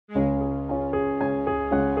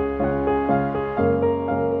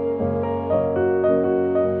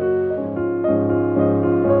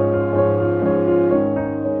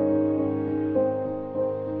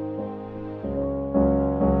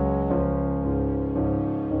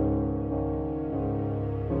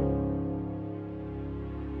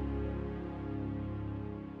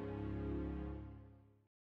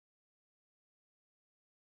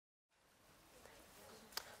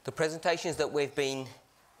The presentations that we've been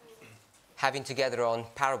having together on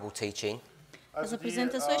parable teaching As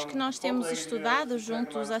apresentações que nós temos estudado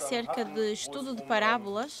juntos acerca de estudo de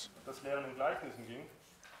parábolas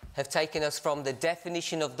have taken us from the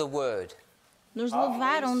definition of the word nos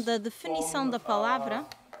levaram da definição da palavra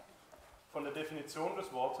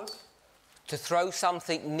to throw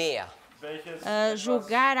something near, a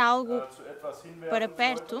jogar algo para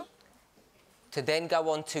perto to then go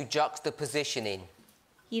on to juxtapositioning,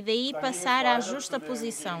 e daí passar à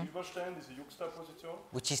justaposição,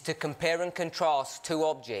 which is to compare and contrast two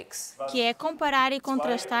objects que é comparar e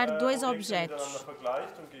contrastar dois objetos,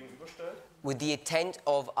 with the intent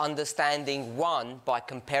of understanding one by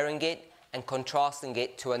comparing it and contrasting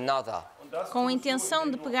it to another. com a intenção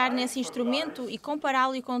de pegar nesse instrumento e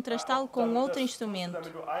compará-lo e contrastá-lo com outro instrumento.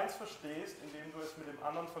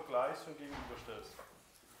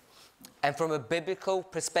 And from a biblical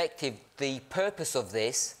perspective, the purpose of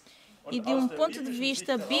this E de um ponto de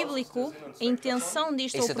vista bíblico, a intenção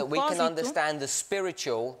disto, is ou so that we can propósito, understand the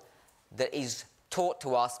spiritual that is taught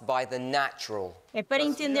to us by the natural. é para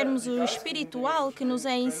entendermos o espiritual que nos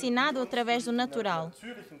é ensinado através do natural.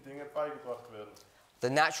 The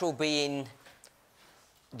natural being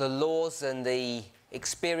the laws and the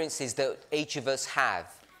experiences that each of us have.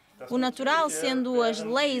 O natural sendo as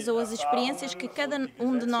leis ou as experiências que cada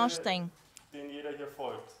um de nós tem.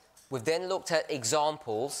 We've then looked at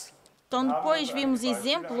examples, Então depois vimos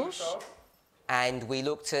exemplos, and we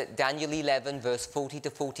looked at Daniel 11, verse 40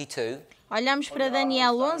 to 42, olhamos para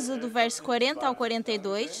Daniel 11, do verso 40 ao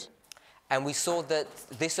 42, and we saw that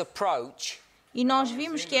this approach e nós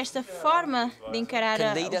vimos que esta forma de encarar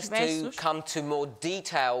can lead os us to versos come to more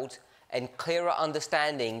detailed and clearer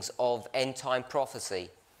understandings of end-time prophecy.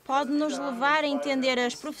 pode nos levar a entender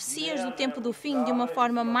as profecias do tempo do fim de uma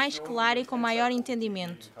forma mais clara e com maior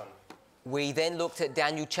entendimento. We then looked at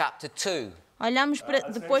Daniel chapter 2, Olhamos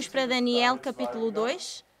depois para Daniel capítulo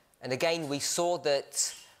 2 and again we saw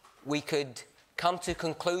that we could come to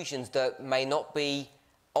conclusions that may not be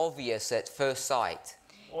obvious at first sight.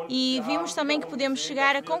 e vimos também que podemos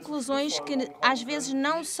chegar a conclusões que às vezes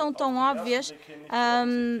não são tão óbvias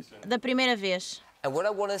da primeira vez. And what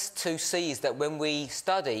I want us to see is that when we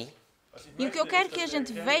study, E o que eu quero que a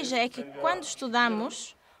gente veja é que quando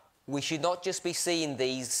estudamos, we should not just be seeing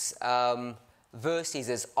these verses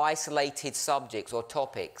as isolated subjects or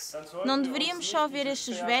topics, não deveríamos só ver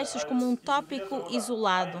estes versos como um tópico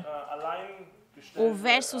isolado ou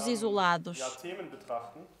versos isolados.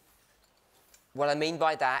 What I mean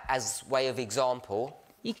by that, as way of example,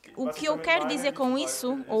 E o que eu quero dizer com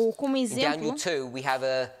isso, ou como in exemplo, Daniel 2 we have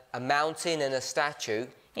a mountain and a statue,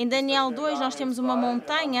 em Daniel 2 nós temos uma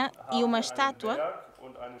montanha e uma estátua,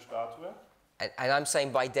 and I'm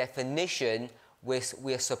saying by definition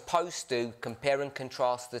we're supposed to compare and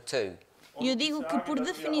contrast the two. e eu digo que por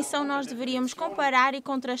definição nós deveríamos comparar e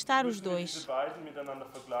contrastar os dois,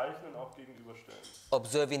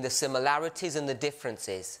 Observing the similarities and the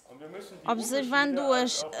differences. observando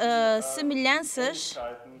as semelhanças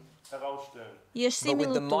e as But with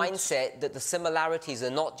the similitudes. mindset that the similarities are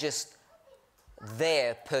not just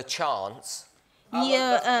there per chance, E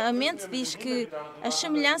a mente diz que as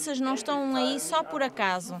semelhanças não estão aí só por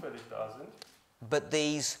acaso, but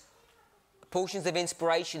these portions of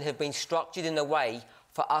inspiration have been structured in a way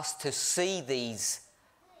for us to see these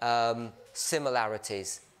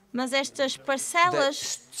similarities. mas estas That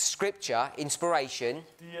parcelas, scripture, inspiration,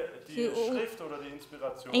 que a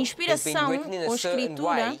has inspiração been written in ou a certain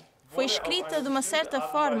escritura way foi escrita de uma certa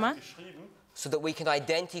forma so that we can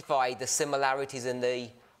identify the similarities and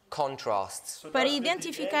the contrasts. para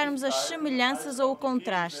identificarmos as semelhanças ou o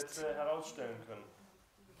contraste.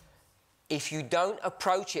 If you don't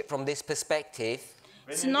approach it from this perspective,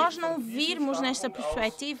 Se nós não virmos nesta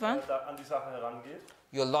perspectiva,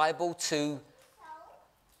 you're liable to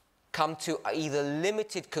come to either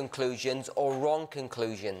limited conclusions or wrong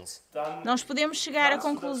conclusions. nós podemos chegar a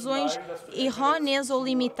conclusões errôneas ou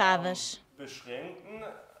limitadas.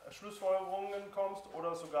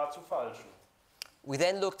 We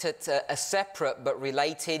then looked at a separate but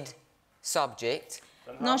related subject,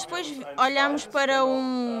 Nós depois olhamos para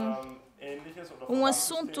um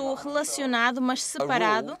assunto relacionado, mas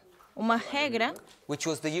separado, uma regra, which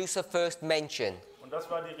was the use of first mention.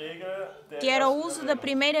 que era o uso da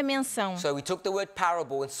primeira menção. So we took the word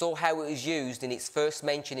parable and saw how it was used in its first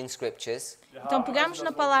mention in scriptures. Então pegamos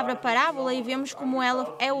na palavra parábola e vemos como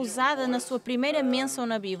ela é usada na sua primeira menção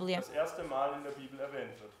na Bíblia.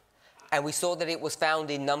 And we saw that it was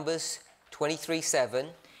found in Numbers 23:7,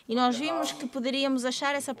 E nós vimos que poderíamos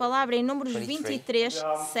achar essa palavra em Números 23,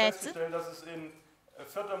 7,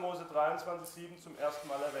 4. Mose 23:7 zum ersten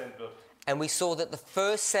Mal erwähnt wird. And we saw that the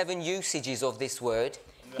first 7 usages of this word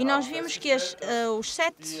E nós vimos que os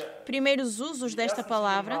 7 primeiros usos desta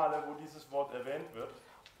palavra Male, wo dieses Wort erwähnt wird,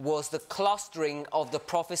 was the clustering of the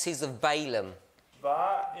prophecies of Balaam.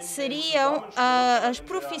 war in seriam as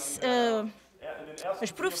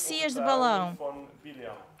profecias de Balaão. von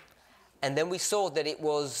Biant. And then we saw that it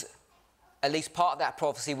was, at least part of that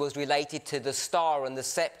prophecy was related to the star and the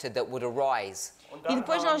scepter that would arise. E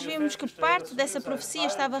depois nós vimos que parte dessa profecia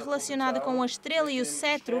estava relacionada com a estrela e o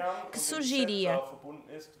cetro que surgiria.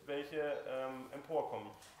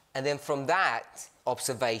 And then from that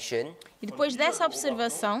observation, E depois dessa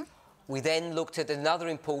observação, we then looked at another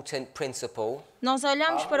important principle, nós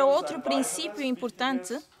olhamos para outro princípio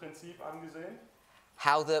importante,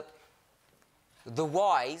 how the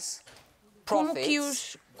wise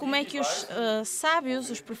prophets como é que os sábios,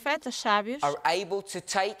 os profetas sábios, are able to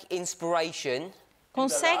take inspiration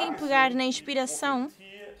conseguem pegar na inspiração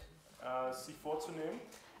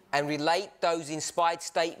and relate those inspired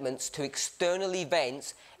statements to external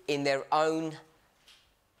events in their own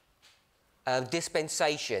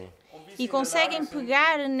dispensation. e conseguem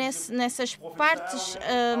pegar nessas partes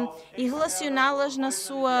e relacioná-las na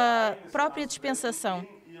sua própria dispensação.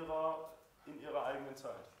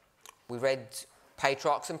 We read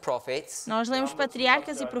Patriarchs and Prophets, Nós lemos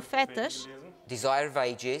Patriarcas e Profetas, Desire of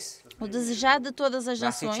Ages, o desejado de todas as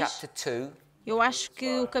Matthew nações. chapter 2, Eu acho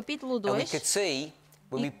que o capítulo and we 2, could see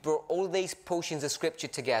when we brought all these portions of scripture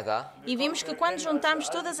together e vimos que quando juntamos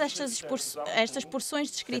todas estas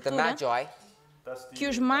porções de that the escritura, Magi, que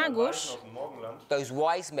os magos, those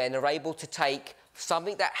wise men, are able to take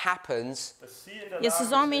something that happens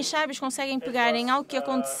esses homens sábios, conseguem pegar em algo que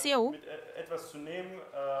aconteceu,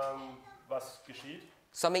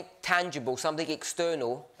 something tangible, something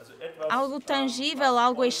external, algo tangível,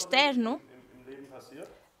 algo externo,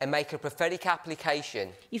 and make a prophetic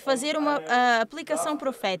application. e fazer uma aplicação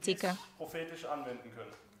profética. prophetisch anwenden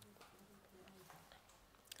können.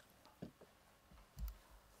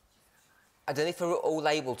 I don't know if we're all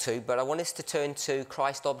able to, but I want us to turn to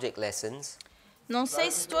Christ Object Lessons. Não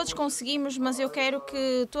sei se todos conseguimos, mas eu quero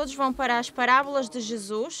que todos vão para as Parábolas de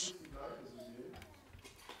Jesus,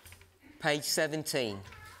 Page 17.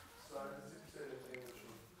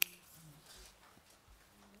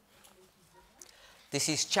 This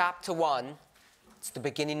is chapter 1. It's the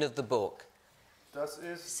beginning of the book. Das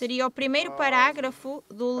ist seria o primeiro parágrafo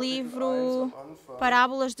do livro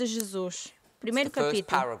Parábolas de Jesus. Primeiro The first capítulo.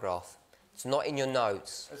 paragraph. It's not in your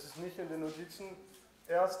notes. Es ist nicht in den Notizen.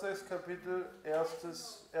 Erstes Kapitel,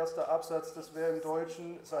 erster Absatz, das wäre im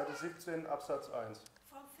Deutschen Seite 17, Absatz 1.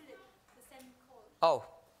 From Philip, the same call. Oh,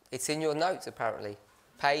 it's in your notes apparently.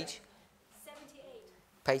 Page 78.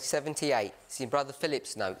 Page 78. It's in Brother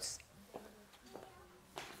Philip's notes.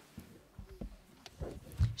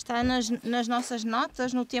 Está nas nossas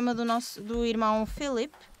notas, no tema do irmão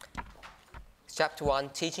Philip. It's chapter 1,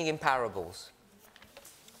 Teaching in Parables.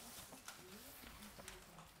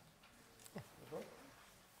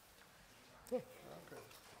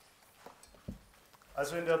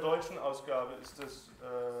 Also in der deutschen Ausgabe ist es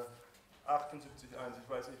 78.1. Ich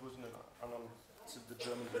weiß nicht, wo es in den anderen, the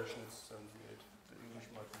German version is 78. The English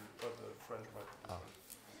might be, or the French might be.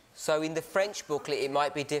 So in the French booklet it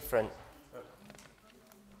might be different.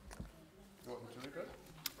 You want me to read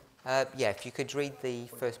that? Yeah, if you could read the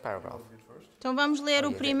first paragraph. Read first. Então vamos ler Oh,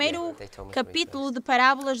 o yeah, primeiro they told me to read capítulo de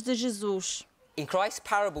Parábolas de Jesus. In Christ's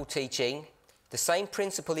parable teaching, the same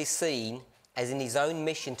principle is seen as in his own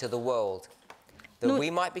mission to the world, that No-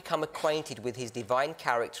 we might become acquainted with his divine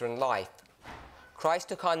character and life. Christ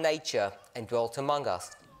took our nature and dwelt among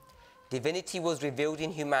us. Divinity was revealed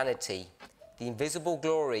in humanity, the invisible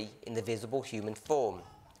glory in the visible human form.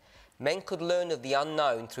 Men could learn of the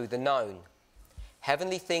unknown through the known.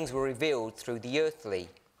 Heavenly things were revealed through the earthly.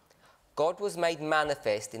 God was made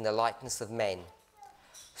manifest in the likeness of men.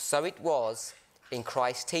 So it was in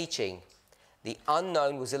Christ's teaching. The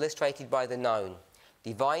unknown was illustrated by the known,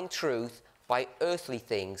 divine truth by earthly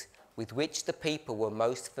things with which the people were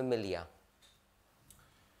most familiar.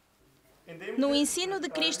 No ensino de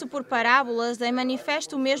Cristo por parábolas é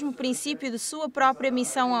manifesto o mesmo princípio de sua própria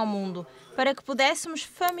missão ao mundo, para que pudéssemos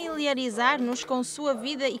familiarizar-nos com sua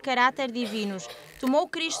vida e caráter divinos. Tomou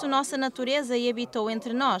Cristo nossa natureza e habitou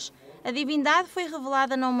entre nós. A divindade foi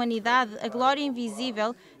revelada na humanidade, a glória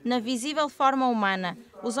invisível, na visível forma humana.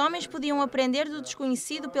 Os homens podiam aprender do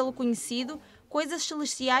desconhecido pelo conhecido, coisas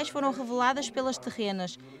celestiais foram reveladas pelas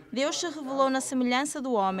terrenas. Deus se revelou na semelhança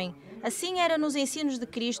do homem. Assim era nos ensinos de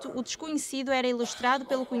Cristo, o desconhecido era ilustrado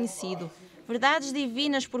pelo conhecido. Verdades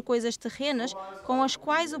divinas por coisas terrenas, com as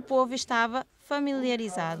quais o povo estava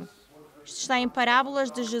familiarizado. Isto está em Parábolas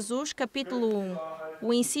de Jesus, capítulo 1.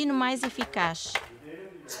 O ensino mais eficaz.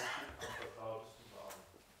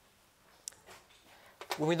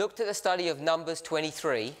 When we looked at the study of Numbers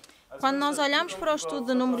 23, Quando nós olhamos para o estudo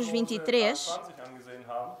de Números 23, angesehen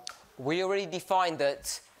haben, we already defined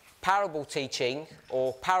that parable teaching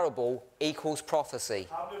or parable equals prophecy.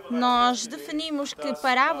 nós definimos que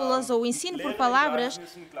parábolas ou ensino por palavras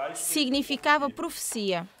significava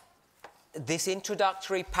profecia. This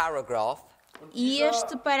introductory paragraph E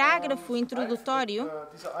este parágrafo introdutório,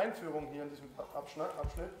 diese Einführung hier in diesem Abschnitt,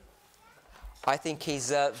 I think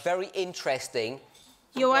is very interesting.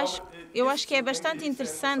 eu acho que é bastante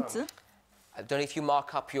interessante. I don't know if you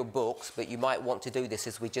mark up your books, but you might want to do this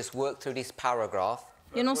as we just work through this paragraph.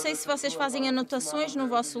 Eu não sei se vocês fazem anotações no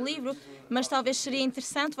vosso livro, mas talvez seria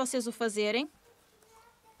interessante vocês o fazerem.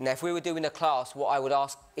 Now, if we were doing a class, what I would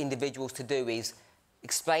ask individuals to do is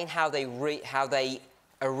explain how they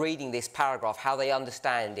are reading this paragraph, how they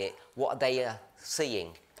understand it, what they are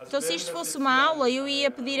seeing. Então, se isto fosse uma aula, eu ia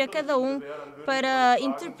pedir a cada um para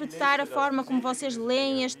interpretar a forma como vocês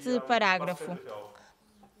leem este parágrafo.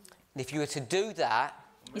 And if you were to do that,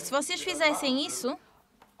 E se vocês fizessem isso,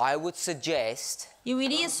 I would suggest eu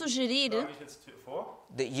iria sugerir, ich jetzt hier vor,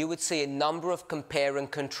 that you would see a number of compare and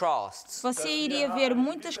contrasts. você iria ver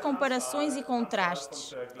muitas comparações e contrastes.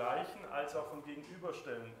 von Vergleichen als auch von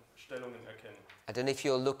Gegenüberstellungen erkennen. I don't know if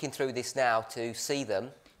you're looking through this now to see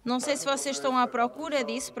them, Não sei se vocês estão à procura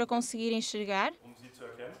disso para conseguirem enxergar, Sie zu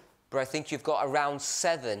erkennen. but I think you've got around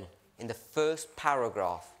 7 in the first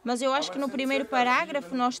paragraph. mas eu acho que no primeiro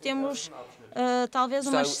parágrafo nós temos talvez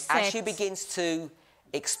umas So as she 7. begins to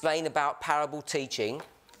explain about parable teaching,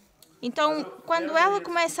 Então, quando ela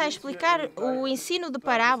começa a explicar o ensino de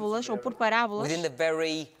parábolas, ou por parábolas, within the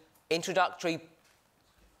very introductory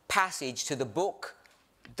passage to the book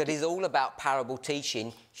that is all about parable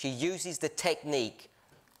teaching, she uses the technique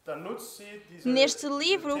Dann nutzt sie diese neste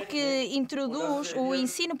livro que introduz o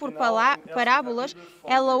ensino por parábolas,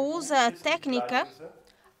 ela usa a técnica.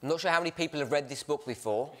 I'm not sure how many people have read this book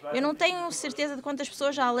before, Eu não tenho certeza de quantas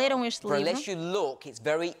pessoas já leram este but livro, unless you look, it's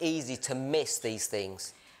very easy to miss these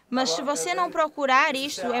things. mas se você não procurar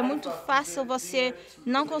isto, é muito fácil você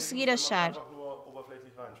não conseguir achar. einfach nur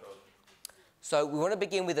oberflächlich reinschaut. So we want to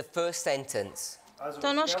begin with the first sentence.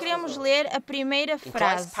 Então, nós queremos ler a primeira In Christ's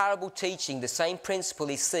frase. parable teaching, the same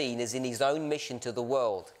principle is seen as in his own mission to the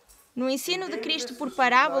world. No ensino de Cristo por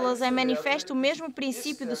parábolas é manifesto o mesmo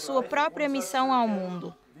princípio de sua própria missão ao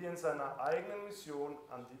mundo. Wie in seiner eigenen Mission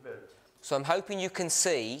an die Welt. So I'm hoping you can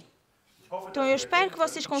see Ich hoffe, Então, eu espero que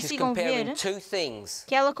vocês she's consigam comparing ver two things.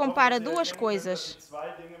 que ela compara duas coisas.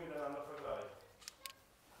 zwei Dinge miteinander vergleicht.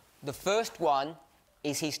 The first one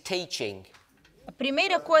is his teaching. A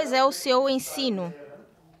primeira coisa é o seu ensino.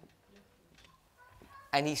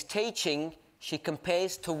 And his teaching, she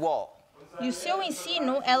compares to what? E o seu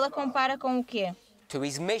ensino, ela compara com o quê? To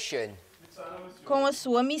his mission. Com a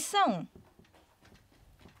sua missão.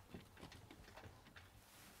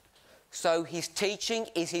 So his teaching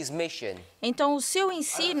is his mission. Então, o seu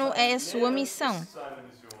ensino é a sua missão. Seine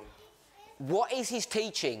Mission. What is his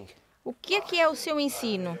teaching? O que é o seu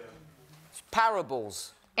ensino? It's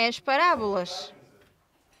parables. É as parábolas.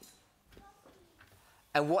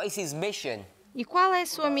 And what is his mission? E qual é a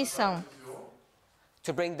sua missão?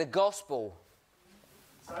 To bring the gospel.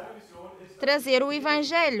 Trazer o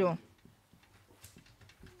Evangelho.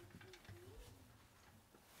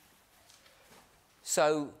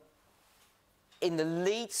 So in the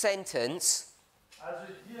lead sentence,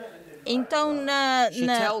 Então, she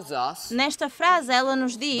tells us nesta frase, ela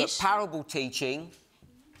nos that diz parable teaching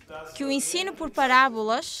que o ensino por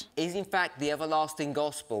parábolas is in fact the everlasting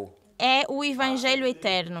gospel. é o Evangelho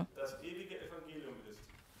eterno. Das ewige Evangelium ist.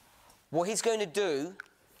 What he's going to do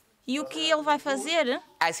E o que ele vai fazer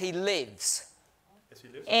as he lives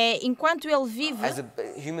é, enquanto ele vive as a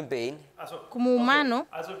human being, como humano,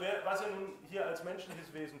 Also was nun hier als menschliches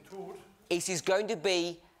Wesen tut, is he's going to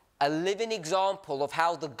be a living example of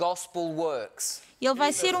how the gospel works. ele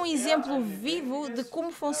vai ser um exemplo vivo de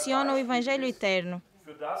como funciona o Evangelho eterno.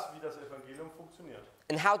 für das, wie das Evangelium funktioniert.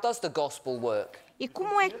 And how does the gospel work? E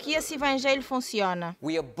como é que esse Evangelho funciona?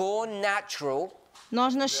 We are born natural,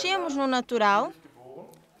 Nós nascemos no natural,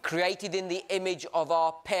 created in the image of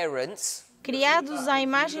our parents, criados à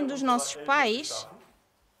imagem dos nossos pais,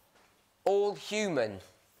 all human.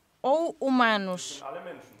 ou humanos, Alle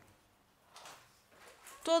Menschen.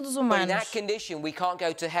 todos But in humanos. that condition, we can't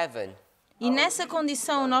go to heaven E nessa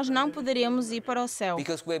condição nós não poderemos ir para o céu,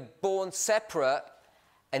 because we're born separate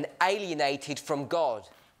and alienated from God.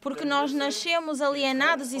 porque nós nascemos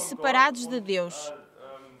alienados e separados de Deus.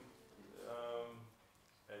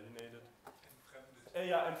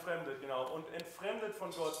 Ja, entfremdet, genau. Und entfremdet von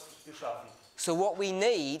Gott geschaffen. So what we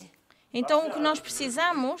need Então o que nós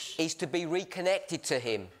precisamos is to be reconnected to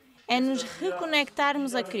him. é nos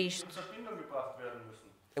reconectarmos a Cristo. In Verbindung gebracht werden müssen.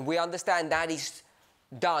 And we understand that is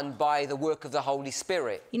done by the work of the Holy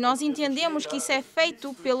Spirit. E nós entendemos que isso é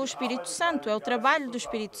feito pelo Espírito Santo, é o trabalho do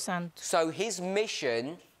Espírito Santo. So his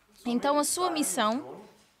mission Então a sua missão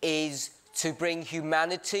is to bring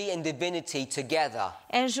humanity and divinity together.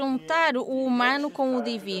 é juntar o humano com o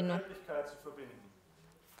divino. Göttlichkeit zu verbinden.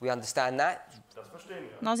 We understand that? Das verstehen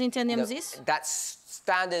wir. Nós entendemos isso? That's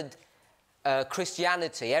standard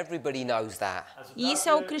Christianity. Everybody knows that. E isso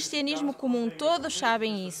é o cristianismo comum, todos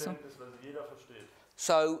sabem isso. Das, was jeder versteht.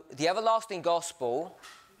 So the everlasting gospel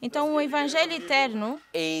Então o Evangelho eterno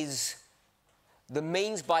is the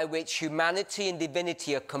means by which humanity and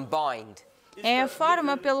divinity are combined. é a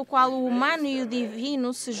forma pelo qual o humano e o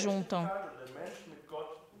divino se juntam. Der Mensch mit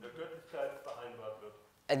Gott in der Göttlichkeit vereinbart wird.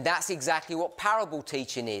 And that's exactly what parable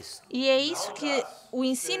teaching is. E é isso que o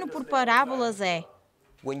ensino por parábolas é.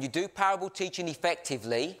 When you do parable teaching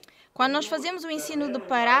effectively, Quando nós fazemos o ensino de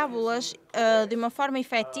parábolas de uma forma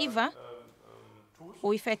efetiva, ou what are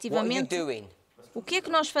you efetivamente, doing? o que é que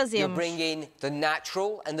nós You're fazemos? bringing the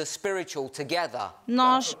natural and the spiritual together.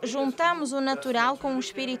 Nós juntamos o natural com o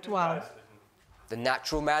espiritual. The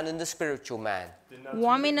natural man and the spiritual man. O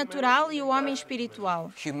homem natural e o homem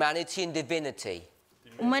espiritual. Humanity and divinity.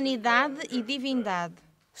 Humanidade e divindade.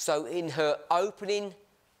 So in her opening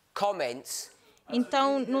comments,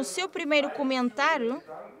 Então, no seu primeiro comentário,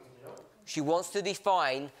 she wants to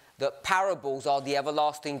define that parables are the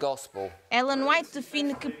everlasting gospel. Ellen White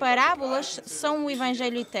define que parábolas são o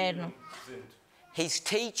Evangelho eterno. His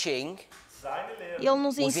teaching Seine Lehre Ele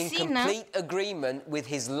nos was in ensina complete agreement with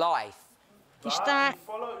his life. e está in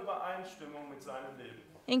voller Übereinstimmung mit seinem Leben.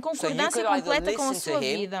 em concordância So you could either completa com a listen sua to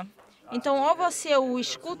him- vida. Então, ou você o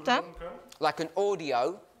escuta Like an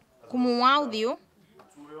audio como um áudio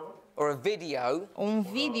Zuhören or a video, ou um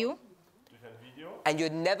vídeo, durch ein Video. and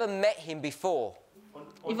you'd never met him before.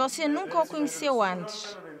 e você nunca o conheceu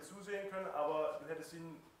antes. Du hättest ihn zusehen können, aber du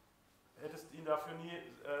hättest ihn dafür nie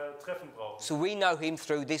treffen brauchen. So we know him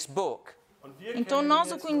through this book. Und wir Então, kennen nós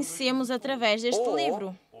ihn o jetzt conhecemos através deste Ou-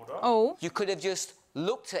 livro. Oder? Ou You could have just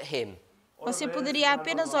looked at him, você poderia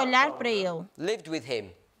apenas olhar para ele, lived with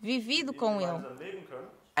him, vivido com ele, gemeinsam leben können.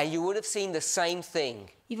 and you would have seen the same thing.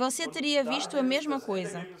 e você teria visto a mesma Das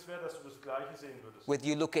coisa. Endergebnis wäre, dass du das Gleiche sehen würdest. Whether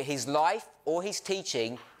you look at his life or his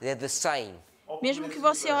teaching, they're the same. Mesmo que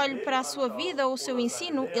você olhe para a sua vida ou o seu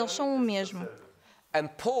ensino, eles são o mesmo. And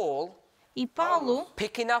Paul, E Paulo,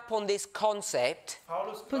 picking up on this concept,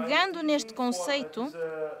 Paulus pegando greift neste diesen conceito,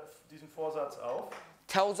 diesen Vorsatz auf.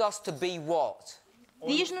 tells us to be what?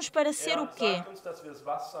 diz-nos para ser o quê? Sagt uns, dass wir es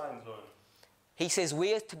was sein sollen. He says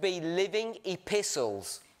we are to be living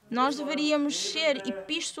epistles. Nós deveríamos ser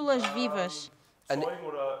epístolas vivas. Zeugen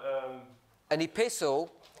oder, An epistle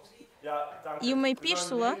ja, danke. E uma Wir sollen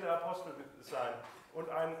epístola lebende Apostel sein. Und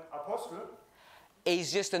ein Apostel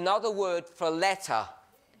is just another word for letter.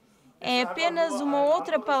 é apenas uma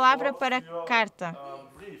outra palavra para carta.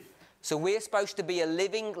 Brief. So we're supposed to be a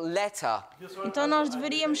living letter Então nós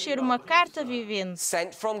deveríamos ser uma carta vivente,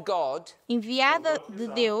 sent from God enviada de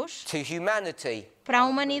Deus to humanity. para a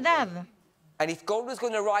humanidade. And if God was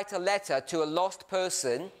going to write a letter to a lost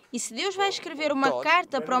person, E se Deus vai escrever uma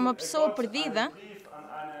carta para uma pessoa perdida, Einen Brief an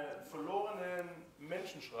einen verlorenen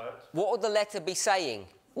Menschen schreibt, what would the letter be saying?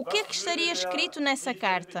 o que é que estaria escrito nessa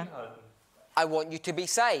carta? I want you to be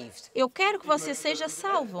saved. Eu quero que você seja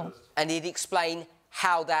salvo. And he'd explain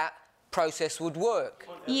how that process would work.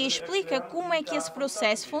 E explica como é que esse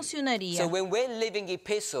processo funcionaria. So when we're living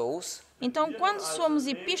epistles, Então, quando somos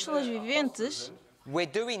epístolas viventes, we're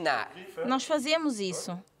doing that. nós fazemos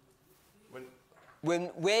isso.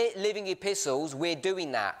 When we're living epistles, we're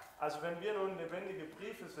doing that. Also wenn wir nun lebendige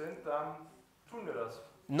Briefe sind, dann tun wir das.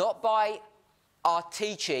 Not by our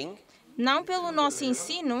teaching, Não pelo nosso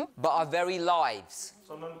ensino, but our very lives.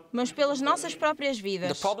 Sondern mas pelas nossas próprias The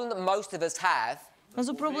vidas. problem that most of us have Mas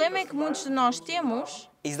o problema é que muitos de nós temos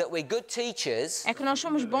is that we're good teachers, é que nós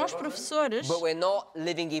somos bons professores, but we're not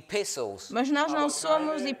living epistles. mas nós não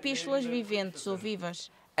somos epístolas viventes ou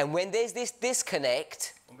vivas. And when there's this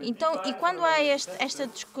disconnect, Então, e quando há esta you're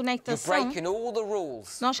desconectação, breaking all the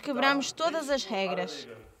rules. nós quebramos todas as regras.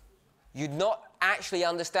 You're not actually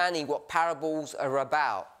understanding what parables are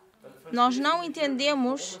about. Nós não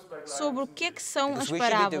entendemos sobre o que é que são as Because we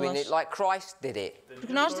should be doing parábolas, it like Christ did it.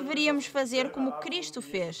 porque nós deveríamos fazer como Cristo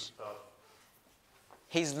fez.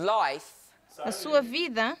 His life A sua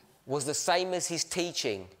vida was the same as his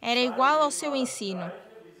teaching. era igual ao seu ensino.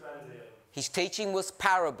 His teaching was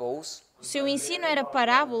parables, O seu ensino era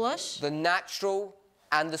parábolas, the natural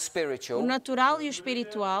and the o spiritual, natural e o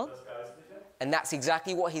espiritual, and that's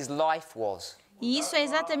exactly what his life was. e isso é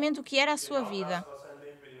exatamente o que era a sua vida. was sein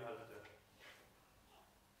Leben beinhaltete.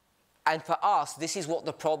 And for us, this is what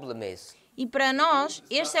the problem is. E para nós,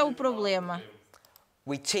 este é o problema.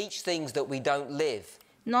 We teach things that we don't live,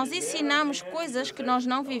 Nós ensinamos coisas que nós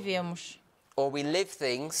não vivemos. or we live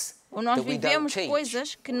things Ou nós that we don't vivemos teach.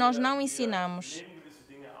 coisas que nós não ensinamos. Leben gewisse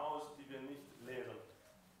Dinge aus, die wir nicht lehren.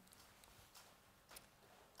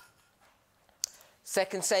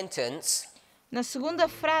 Second sentence Na segunda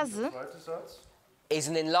frase, Zweiter Satz. is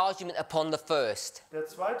an enlargement upon the first, Der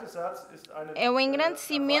zweite Satz ist eine é o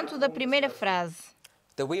engrandecimento da Erweiterung des primeira ersten. frase.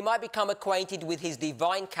 that we might become acquainted with his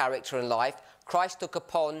divine character and life. Christ took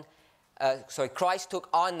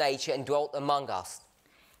our nature and dwelt among us.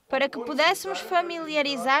 Para que pudéssemos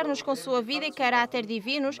familiarizar-nos com sua vida e caráter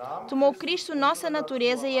divinos, tomou Cristo nossa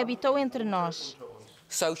natureza e habitou entre nós.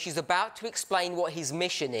 So she's about to explain what his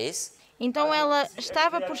mission is. Então ela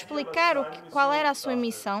estava por explicar qual era a sua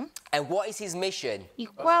missão. And what is his mission? E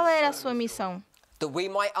qual era a sua missão? That we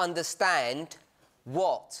might understand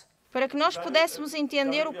what? Para que nós pudéssemos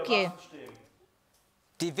entender o quê?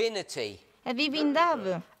 Divinity. A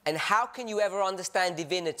divindade. And how can you ever understand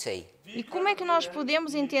divinity? E como é que nós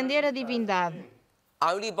podemos entender a divindade?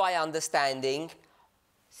 Only by understanding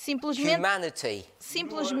humanity.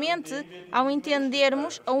 Simplesmente ao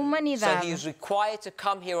entendermos a So he humanidade. is required to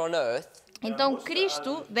come here on earth, Então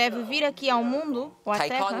Cristo deve vir aqui ao mundo, ou à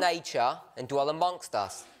take our terra, nature and dwell amongst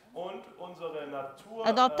us. Und unsere Natur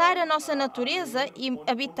adotar a nossa natureza e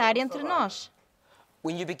habitar entre nós.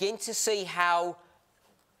 When you begin to see how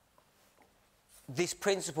this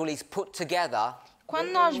principle is put together,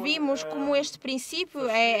 Quando nós vimos como este princípio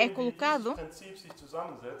é colocado, Prinzip sich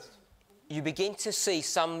zusammensetzt, you begin to see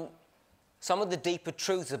some of the deeper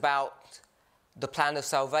truths about the plan of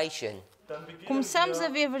salvation. dann beginnen começamos wir a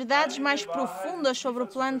ver verdades einige mais Wahrheiten profundas sobre o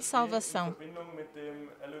plano de in salvação. Verbindung mit dem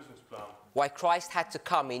Erlösungsplan. Why Christ had to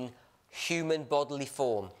come in human bodily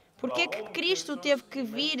form. Por que é que Cristo teve que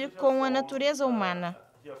vir com a natureza humana?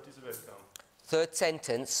 Hier auf diese Welt kam. Third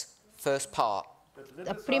sentence, first part.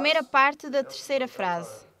 A primeira parte da terceira frase.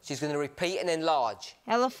 She's going to repeat and enlarge.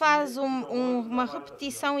 Ela faz uma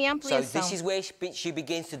repetição e So ampliação. this is where she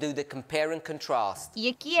begins to do the compare and contrast. E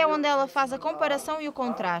aqui é onde ela faz a comparação e o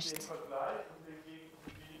contraste. Vergleich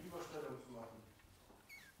und die Überstellung zu machen.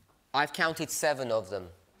 I've counted 7 of them.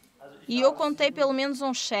 E eu contei pelo menos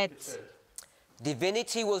uns 7.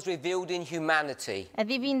 Divinity was revealed in humanity. A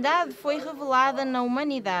divindade foi revelada na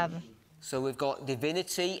humanidade. So we've got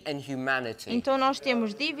divinity and humanity. Então nós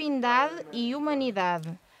temos divindade e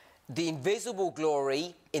humanidade. The invisible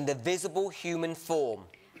glory in the visible human form.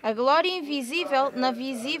 A glória invisível na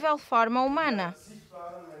visível forma humana.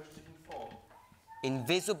 Sichtbaren menschlichen Form.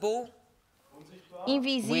 Invisible with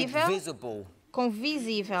Invisível visible. com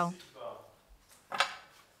visível.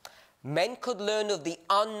 Men could learn of the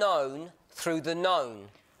unknown through the known.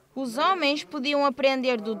 Os homens podiam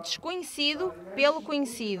aprender do desconhecido pelo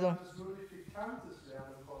conhecido. Nur die Bekanntes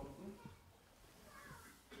lernen konnten,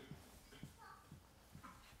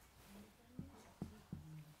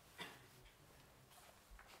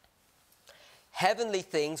 Heavenly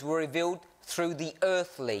things were revealed through the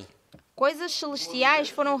earthly. Coisas celestiais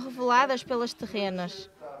foram reveladas pelas terrenas.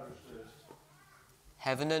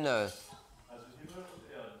 Heaven and earth. also Himmel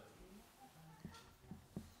und Erde.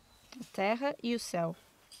 A terra e o céu.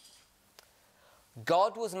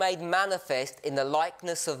 God was made manifest in the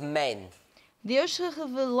likeness of men. Deus se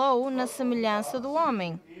revelou na semelhança do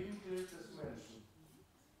homem. Ebenbild des Menschen.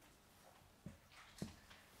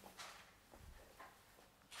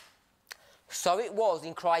 So it was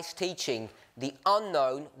in Christ's teaching, the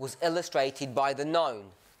unknown was illustrated by the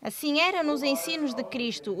known. Assim era nos ensinos de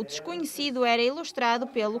Cristo, o desconhecido era ilustrado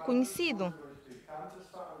pelo conhecido. Bekanntes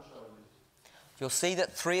veranschaulicht. You'll see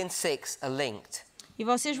that 3 and 6 are linked. E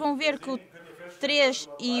vocês vão ver que o 3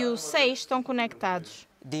 e o 6 estão conectados.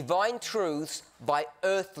 Divine truths by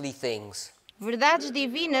earthly things. Verdades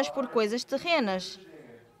divinas por coisas terrenas.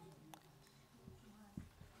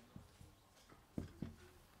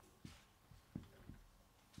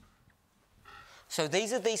 So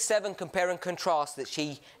these are these 7 compare and contrast that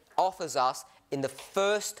she offers us in the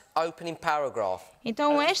first opening paragraph.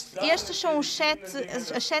 Então estes são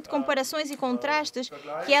as 7 comparações e contrastes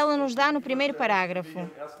que ela nos dá no primeiro parágrafo.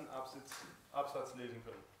 Im ersten Absatz lesen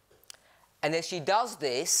können. And as she does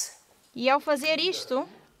this, E ao fazer isto,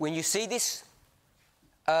 when you see this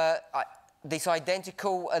this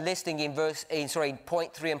identical listing in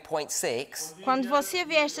point 3 and point 6, quando você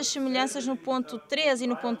vê estas semelhanças no ponto 3 e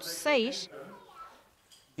no ponto 6,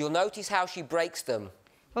 You'll notice how she breaks them.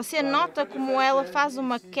 Você nota como ela faz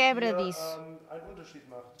uma quebra disso. Einen Unterschied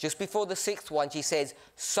macht. Just before the 6th one, she says,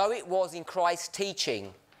 "So it was in Christ's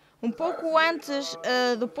teaching." Pouco antes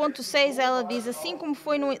do ponto 6, ela diz, assim como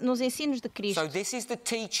foi nos ensinos de Cristo. So this is the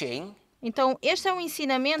teaching Então, este é um that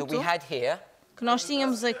ensinamento we had here, que nós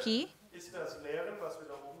tínhamos aqui, Ist das Lehren, was wir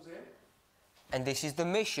da oben sehen? and this is the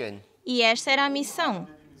mission. e esta era a missão.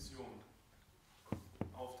 Die Mission.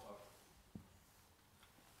 Auftrag.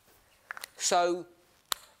 So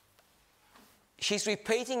she's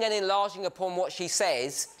repeating and enlarging upon what she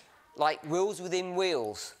says, like wheels within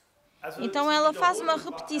wheels. Então, ela faz uma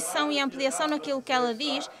repetição e ampliação naquilo que ela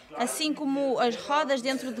diz, assim como as rodas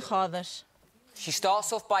dentro de rodas. She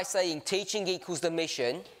starts off by saying teaching equals the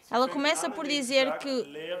mission. Ela começa por dizer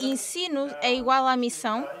que ensino é igual à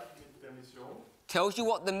missão, Mit der Mission. Tells you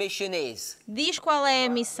what the mission is. diz qual é a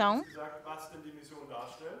missão, Sagt, was denn die Mission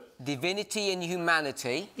darstellt. Divinity and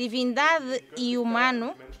humanity. divindade e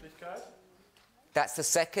humano. Menschlichkeit. That's the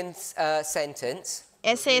second sentence.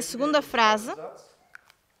 Essa é a segunda frase. Satz.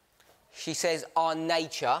 She says our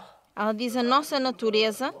nature. Ela diz a nossa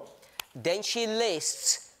natureza. Then she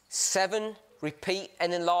lists 7 repeat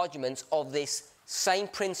and enlargements of this same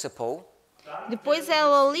principle. Depois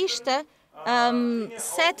ela lista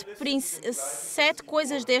 7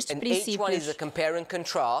 coisas destes And each one is princípios. a compare and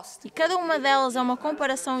contrast. E cada uma delas é uma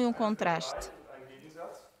comparação e um contraste. Ein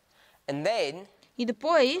Gegensatz. And then E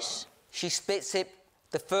depois, she splits it,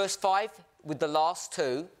 the first 5 with the last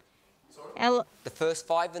 2. The first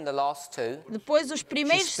 5 and the last 2. depois os She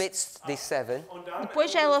primeiros, splits this 7.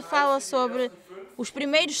 depois ela fala sobre os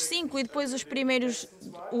primeiros 5 e depois os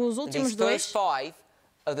And últimos these first 2. 5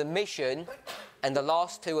 are the mission and the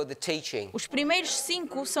last 2 are the teaching. Os primeiros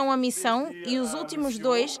 5 são a missão e os últimos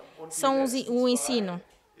 2 são o ensino.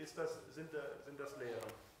 Sind das Lehren.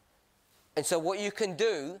 And so what you can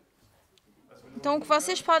do, Então o que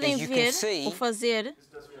vocês podem As you can ver see- ou fazer,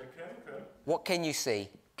 Ist, dass wir erkennen können, what can you see?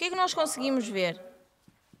 o que é que nós conseguimos ver?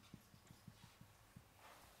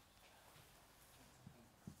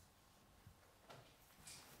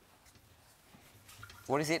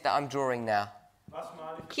 What is it that I'm drawing now? was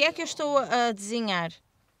male O que é que eu estou a desenhar?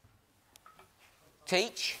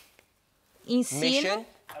 Teach, Ensino, mission,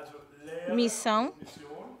 ich? Also Lehren, missão,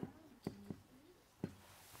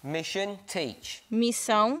 mission, teach.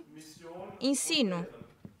 missão, Mission, ensino.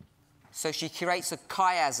 So she creates a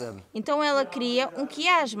chiasm. Então ela cria um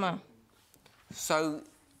quiasma. So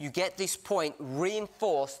you get this point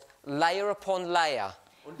reinforced layer upon layer.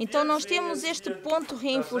 Então nós temos este ponto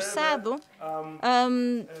reforçado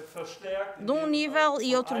verstärkt de um nível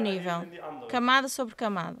e outro nível, camada sobre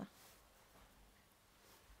camada.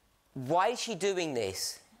 Why is she doing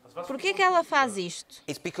this? Por que que ela faz isto?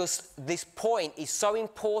 It's because this point is so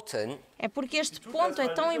important. É porque este ponto é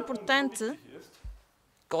tão importante,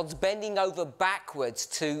 God's bending over backwards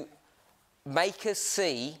to make us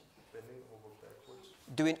see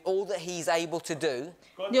doing all that he's able to do,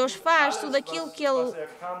 Deus faz tudo aquilo que Ele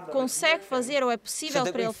consegue fazer ou é so possível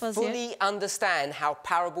that para we Ele fazer. fully understand how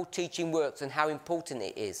parable teaching works and how important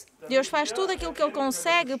it is. Deus faz tudo aquilo que Ele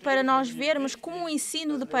consegue para nós vermos como o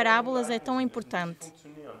ensino de parábolas é tão importante.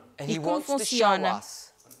 And E he como wants to show funciona.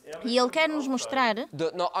 us E Ele quer nos mostrar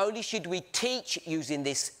that not only should we teach using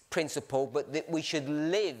this principle, but that we should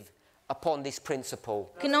live upon this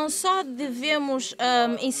principle. que não só devemos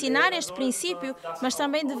ensinar este princípio, mas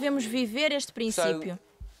também devemos viver este princípio.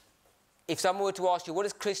 If someone were to ask you, what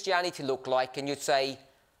does Christianity look like? And you'd say,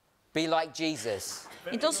 be like Jesus.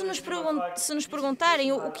 Então, se nos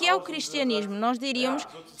perguntarem o que é o cristianismo, nós diríamos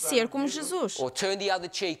ser como Jesus, Or turn the other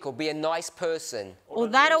cheek, or be a nice person. ou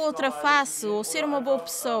dar a outra face, ou ser uma boa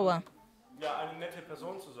pessoa. ja, eine nette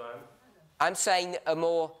Person zu sein. I'm saying a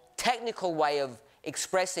more technical way of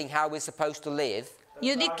expressing how we're supposed to live E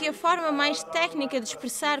eu digo que a forma mais técnica de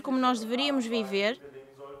expressar como nós deveríamos viver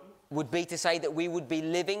would be to say that we would be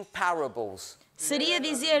living parables. seria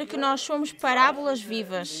dizer que nós somos parábolas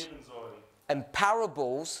vivas. And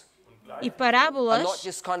parables E are parábolas not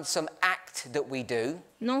just kind of some act that we do,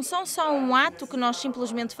 não são só um ato que nós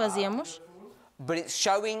simplesmente fazemos, but it's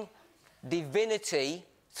showing divinity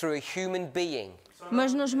through a human being.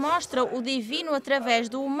 mas nos mostra o divino através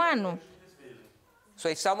do humano. So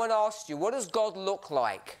if someone asks you, what does God look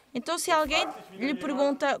like? Então, se alguém lhe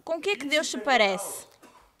pergunta com o que é que Deus se parece,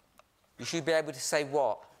 You should be able to say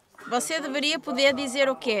what? você deveria poder dizer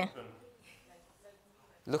o quê?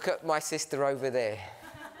 Look at my sister over there.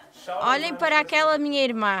 Olhem para aquela minha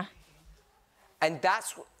irmã. And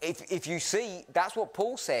that's, if you see, that's what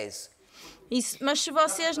Paul says. Mas se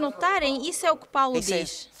vocês notarem, isso é o que Paulo He says,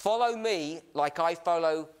 diz. follow me like I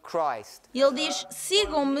follow Christ. Ele diz,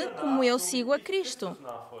 sigam-me como eu sigo a Cristo.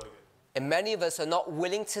 And many of us are not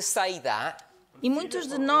willing to say that E muitos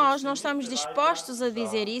de nós não estamos dispostos a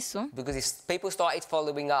dizer isso, because if people started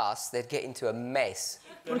following us, they'd get into a mess.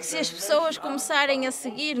 porque se as pessoas começarem a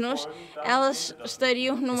seguir-nos, elas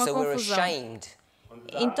estariam numa So we're confusão. ashamed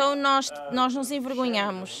Então nós nos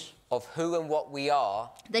envergonhamos of who and what we are.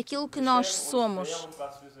 daquilo que nós somos. Und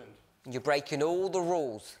was wir sind. You're breaking all the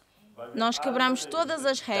rules Nós quebramos todas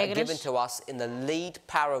as that are given regras to us in the lead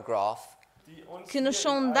paragraph Die uns que nos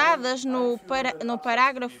são dadas no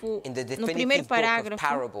parágrafo, in the no primeiro definitive book of parágrafo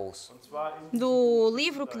parables. und zwar in do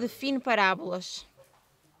livro que define parábolas.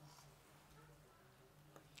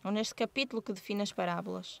 Ou neste capítulo que define as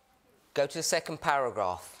parábolas. Go to the second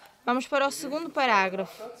paragraph. Vamos para o segundo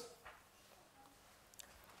parágrafo.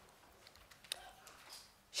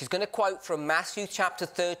 She's going to quote from Matthew chapter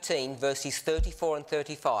 13, verses 34 and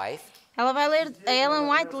 35. Ela vai ler, a Ellen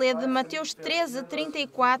White lê de Mateus 13,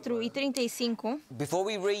 34 e 35. Before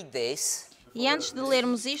we read this, E antes de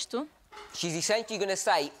lermos isto, she's essentially going to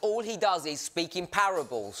say all he does is speak in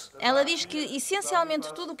parables. ela diz que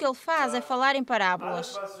essencialmente tudo o que ele faz é falar em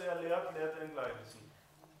parábolas. alles, was lehrt, lehrt er in Gleichnissen.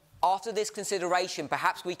 After this consideration,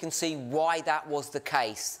 perhaps we can see why that was the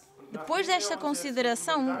case. Depois desta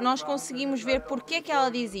consideração, nós conseguimos ver porque que ela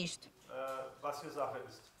diz isto. Was hier Sache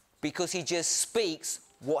ist. Because he just speaks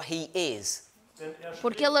what he is. Denn er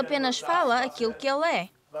Porque ele apenas fala aquilo que ele é.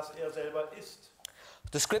 was er selber ist.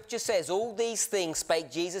 The scripture says, all these things spake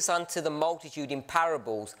Jesus unto the multitude in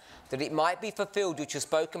parables, that it might be fulfilled which was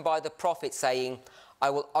spoken by the prophet, saying, I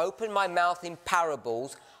will open my mouth in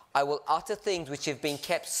parables, I will utter things which have been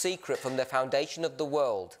kept secret from the foundation of the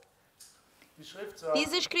world. Die Schrift sagt,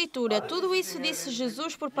 Diz a Escritura, tudo isso disse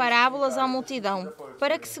Jesus por parábolas à multidão,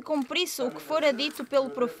 para que se cumprisse o que fora dito pelo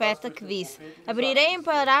profeta que disse, abrirei em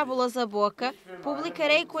parábolas a boca,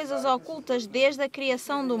 publicarei coisas ocultas desde a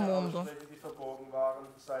criação do mundo. welche die verborgen waren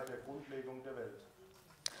seit der Grundlegung der Welt.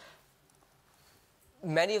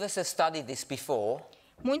 Many of us have studied this before,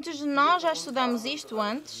 Muitos de nós já estudamos isto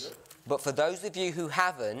antes, but for those of you who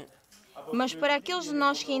haven't, mas para aqueles de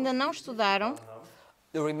nós que ainda não estudaram,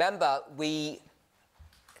 remember we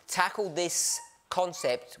tackled this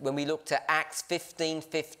concept when we looked at Acts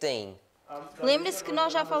 15:15. lembre-se que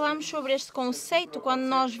nós já falámos sobre este conceito quando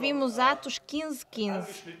nós vimos Atos 15:15.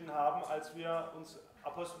 Angeschnitten haben, als wir uns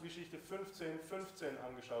Apostelgeschichte 15:15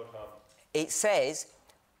 angeschaut haben. It says,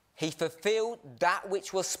 he fulfilled that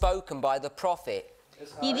which was spoken by the prophet.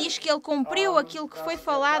 E diz que ele cumpriu aquilo que foi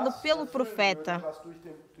falado pelo profeta. Was durch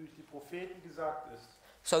die Propheten gesagt ist.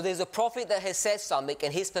 So there's a prophet that has said something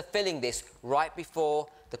and he's fulfilling this right before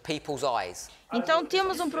the people's eyes. Então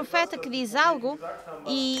temos um profeta que diz algo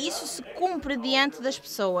e isso se cumpre diante das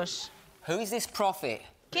pessoas. Who is this prophet?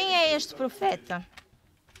 Quem é este profeta?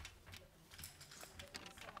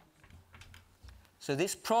 So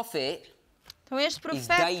this prophet Então este is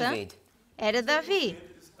profeta David. era Davi.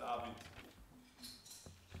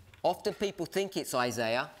 Often people think it's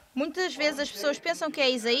Isaiah, Muitas vezes as pessoas pensam que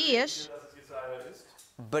é Isaías, Dass es Jesaja ist.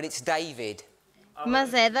 but it's David.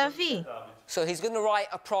 mas é Davi. So he's going to write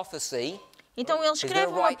a prophecy. Então ele He's going escreve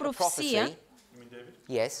to uma write a profecia. prophecy. You mean David?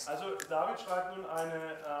 Yes. Also David schreibt nun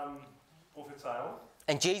eine Prophezeiung.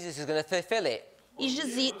 And Jesus is going to fulfill it. E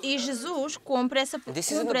Jesus cumpre essa And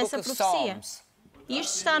this is in the book of profecia. Psalms.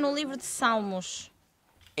 Isto está no livro de Salmos.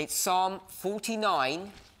 It's Psalm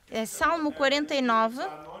 49 É Salmo 49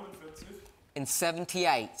 and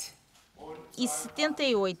 78. e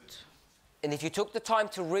 78. And if you took the time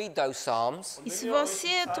to read those Psalms, E se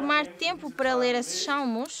você tomar tempo para ler esses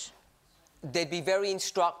salmos, they'd be very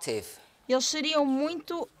instructive. eles seriam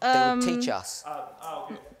muito, They would teach us.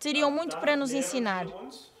 teriam muito para nos ensinar.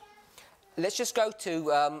 Let's just go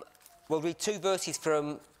to, we'll read two verses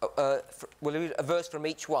from, we'll read a verse from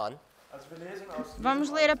each one. Also wir lesen aus Vamos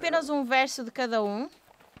ler apenas um verso de cada um.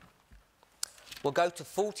 We'll go to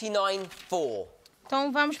 49:4.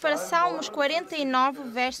 Então vamos para Salmos 49,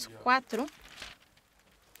 verso 4.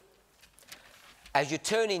 As you're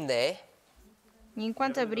turning there, E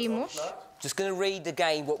enquanto abrimos, just going to read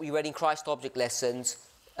again what we read in Christ Object Lessons,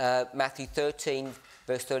 Matthew 13,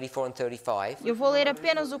 verse 34 and 35. eu vou ler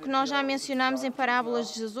apenas o que nós já mencionamos em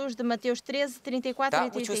Parábolas de Jesus, de Mateus 13, 34 e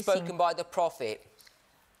That which was spoken 35. by the prophet,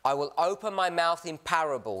 I will open my mouth in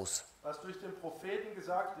parables. was durch den Propheten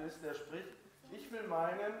gesagt ist, der spricht, ich will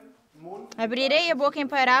meinen Mund, Abrirei a boca em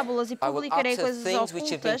parábolas e I will publicarei utter coisas things which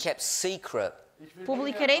have been ocultas. kept secret.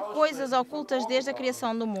 Publicarei coisas ocultas desde a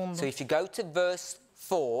criação do mundo. So if you go to verse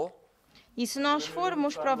 4, E se nós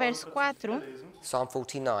formos para o verso 4, Psalm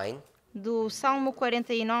 49, do Salmo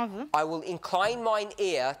 49. I will incline mine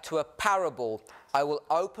ear to a parable. I will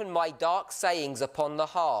open my dark sayings upon the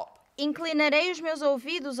harp. Inclinarei os meus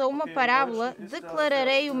ouvidos a uma parábola,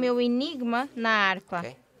 declararei o meu enigma na harpa.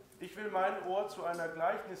 Okay. Ich will mein Ohr zu einer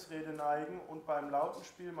Gleichnisrede neigen und beim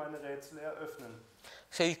Lautenspiel meine Rätsel eröffnen.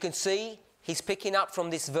 So you can see he's picking up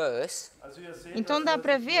from this verse. Also ihr seht, Então dá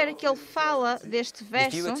para ver que ele fala deste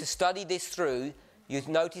If you were verso. to study this through, you'd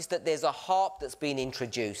notice that there's a harp that's been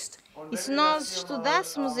introduced. und E wenn se ihr nós das hier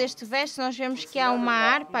estudássemos mal, este verso, nós vemos que há uma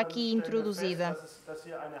harpa aqui introduzida. dass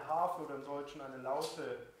hier eine Harfe oder im Deutschen eine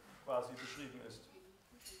Laute quasi beschrieben ist.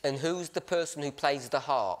 And who's the person who plays the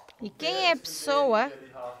harp? E quem é a pessoa Der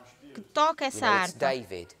die Harfe spielt. que toca You essa know, it's harpa?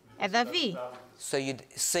 David. É Davi. So you'd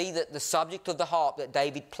see that the subject of the harp that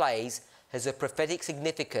David plays has a prophetic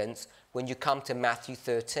significance when you come to Matthew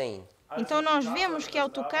 13. Então nós vemos que ao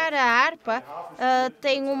tocar a harpa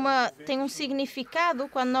tem um significado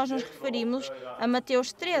quando nós nos referimos a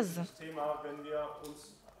Mateus 13. Das Thema, wenn wir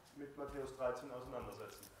uns mit Matthäus 13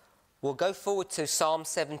 auseinandersetzen. We'll go forward to Psalm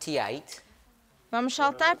 78. Vamos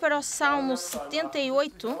saltar para o Salmo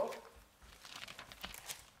 78.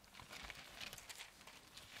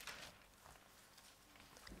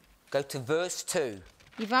 Go to verse 2.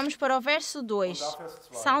 E vamos para o verso 2.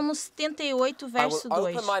 Salmo 78, I verso will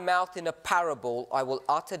 2. open my mouth in a parable, I will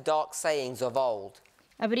utter dark sayings of old.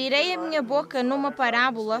 Abrirei a minha boca numa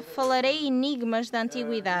parábola, falarei enigmas da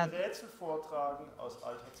antiguidade. Rätsel vortragen aus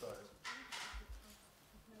alter Zeit.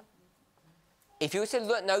 If you were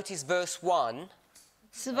to notice verse 1,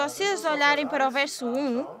 Se vocês olharem para o verso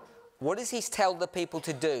 1, what does he tell the people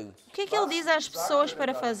to do? o que é que ele diz às pessoas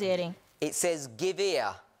para fazerem? It says, give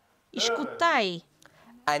ear. Escutai.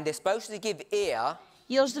 And they're supposed to give ear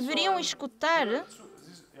E eles deveriam escutar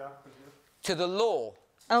Ja, bitte. to the law.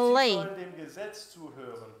 a lei. Sollen dem Gesetz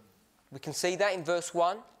zuhören. We can see that in verse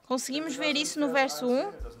 1. Conseguimos ver isso no verso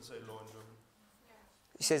 1? Das ist law in German.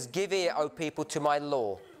 It says, give ear, O people, to my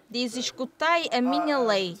law. Diz, escutai a minha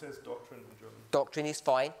lei. It says doctrine in German. Doctrine is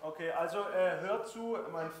fine. Okay, also hört zu,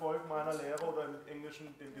 mein Volk, meiner Lehre oder im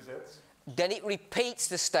Englischen dem Gesetz. Then it repeats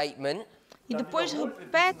the statement, E depois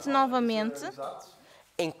repete novamente,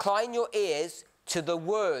 incline your ears to the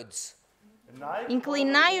words.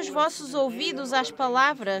 inclinai os vossos ouvidos às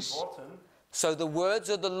palavras. So the words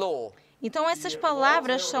are the law. Então essas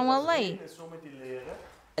palavras são a lei. Ist somit die Lehre.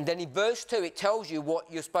 And then in verse 2 it tells you what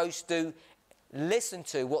you're supposed to listen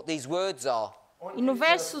to, what these words are. E no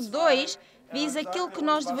verso 2 diz aquilo que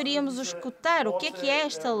nós deveríamos escutar. O que é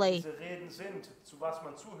esta lei? Diese Reden sind, zu was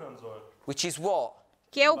man zuhören soll. Which is what?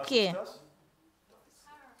 Que é o Was quê? ist das?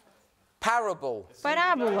 Parable.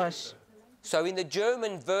 Parábolas. So in the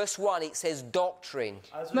German verse 1 it says doctrine.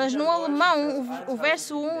 Also Mas hier no im Deutschen alemão steht o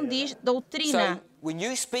verso 1 diz doutrina. So when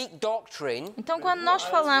you speak doctrine, Então quando nós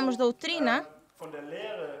falamos doutrina, von der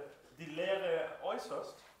Lehre, die Lehre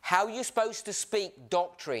äußerst, how are you supposed to speak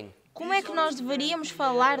doctrine? como é que nós deveríamos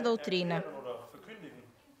falar doutrina? erklären oder verkündigen,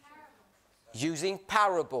 Using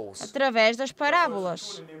parables. Através das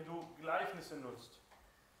parábolas. indem du Gleichnisse nutzt.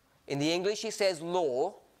 In the English it says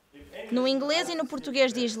law. No inglês e no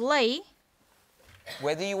português diz lei.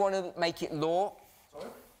 Whether you want to make it law,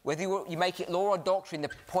 whether you make it law or doctrine, the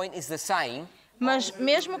point is the same. Mas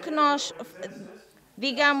mesmo que nós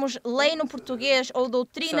digamos lei no português ou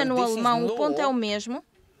doutrina So no this is alemão, o law ponto é o mesmo.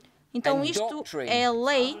 Então and isto doctrine. é a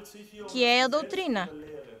lei, que é a doutrina.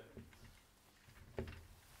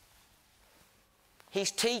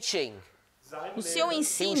 He's teaching. O seu He was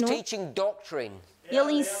ensino, teaching doctrine.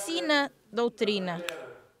 ele ensina doutrina.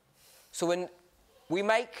 So when we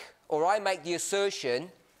make, or I make the assertion,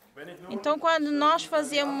 Wenn ich nur Então quando nós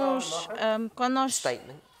fazemos,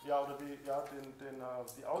 statement, ja, oder die, ja,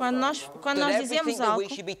 die quando nós that everything dizemos that we algo,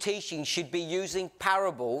 should be teaching should be using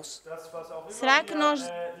parables. das, was auch immer será que nós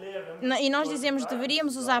lehren, e nós dizemos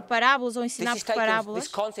deveríamos usar parábolas ou ensinar por This parábolas?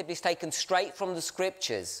 concept is taken straight from the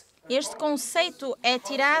scriptures. Este conceito é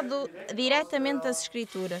tirado diretamente das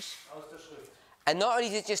Escrituras. And not only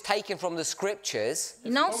is it just taken from the scriptures, E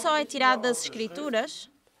não só é tirado das Escrituras,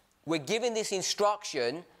 we're given this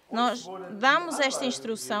instruction nós damos esta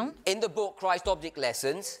instrução in the book Christ Object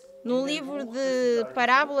Lessons no livro de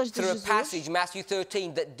Parábolas de through a Jesus, passage, Matthew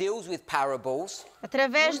 13, that deals with parables.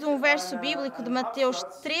 através de um verso bíblico de Mateus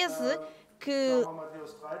 13 que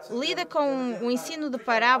Matthäus 13, lida com o ensino de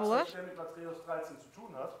parábolas, der mit Matthäus 13 zu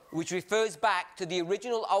tun hat, Which refers back to the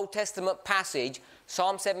original Old Testament passage,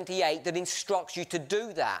 Psalm 78, that instructs you to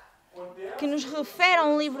do that. que nos refere a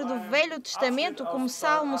um livro do Velho Testamento, como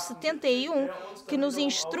Salmo 71, que nos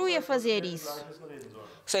instrui a fazer isso.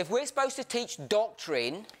 So if we're supposed to teach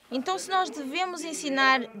doctrine, Então, se nós devemos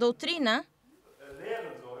ensinar doutrina,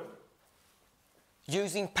 lehren sollen,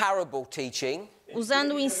 using parable teaching,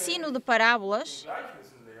 usando o ensino de parábolas,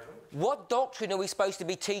 what doctrine are we supposed to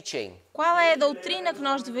be teaching? qual é a doutrina que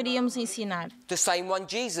nós deveríamos ensinar? The same one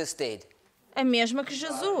Jesus did. A mesma que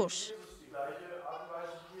Jesus.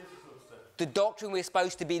 The doctrine we're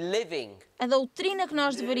supposed to be living, A doutrina que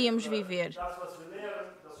nós deveríamos viver, Das, was wir lehren,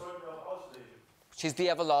 das sollten wir auch ausleben. which is the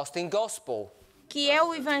everlasting gospel. que é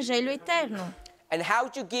o Evangelho eterno. And how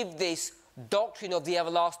do you give this doctrine of the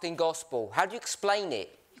everlasting gospel? How do you explain it?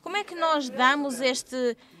 Como é que nós damos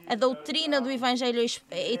a doutrina do Evangelho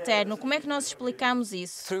eterno? Como é que nós explicamos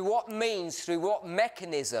isso? Through what means, through what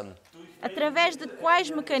mechanism? Através de quais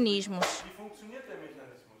mecanismos? Wie funktioniert der Mechanismus?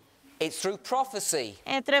 It's through prophecy.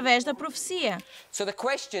 É através da profecia. So the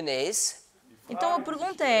question is, Então a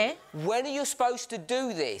pergunta é, when are you supposed to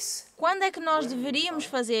do this? quando é que nós deveríamos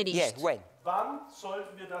fazer Yeah, isto? when? Wann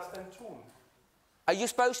sollten wir das denn tun? Are you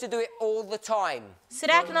supposed to do it all the time?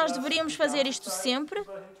 Será que nós deveríamos fazer isto sempre?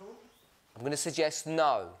 Dahin tun? I'm going to suggest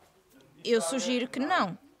no. Eu sugiro que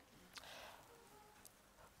não.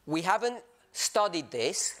 We haven't studied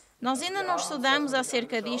this, Nós ainda não estudamos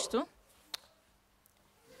acerca disto.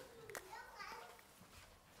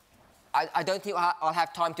 I don't think I'll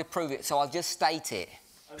have time to prove it, so I'll just state it.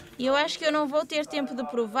 E eu acho que eu não vou ter tempo de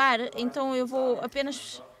provar, então eu vou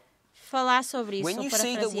apenas falar sobre isso, When ou you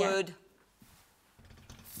see the parafrasear. word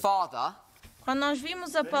Father, Quando nós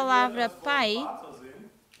vimos a palavra Pai Vater sehen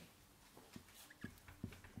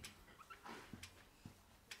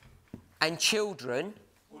and children,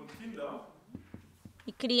 und Kinder,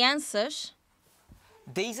 e crianças,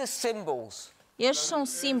 these are symbols. estes são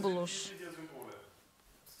símbolos. sind hier Symbole.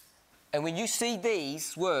 And when you see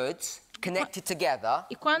these words connected together,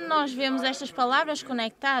 E quando nós vemos estas palavras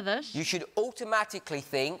conectadas, you should automatically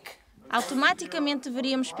think automaticamente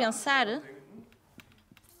deveríamos pensar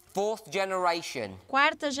fourth generation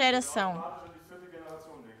quarta geração, Also die vierte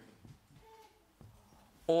Generation denken.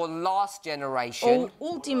 or last generation ou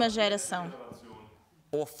última geração,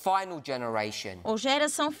 or final generation. ou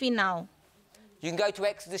geração final. You can go to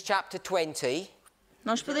Exodus chapter 20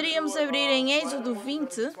 Nós poderíamos abrir em Êxodo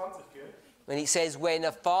 20, 20 gell? when it says, when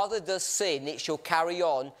a father does sin, it shall carry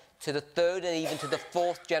on to the third and even to the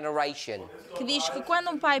fourth generation. que diz que quando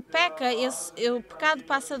um pai peca, o pecado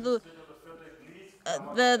passa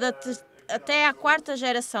até à quarta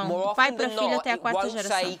geração, More do pai often para than filho not, até à it quarta won't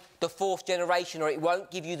geração. say the fourth generation, or it won't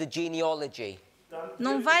give you the genealogy.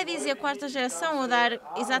 Não vai dizer quarta geração ou dar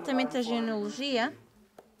exatamente a genealogia.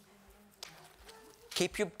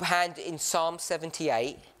 Keep your hand in Psalm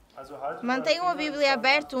 78 Also haltet Mantenham a Bíblia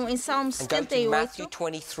aberta em Salmo and go to Matthew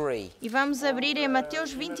 78 23. e vamos abrir em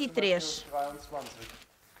Mateus 23. 23.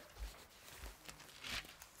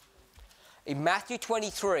 In Matthew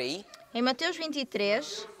 23, Em Mateus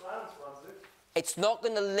 23, it's not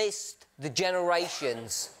going to list the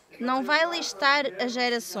generations. não vai listar as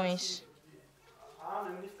gerações.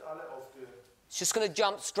 Ahnen nicht alle aufge... It's just going to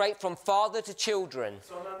jump straight from father to children.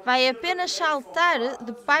 Vai apenas saltar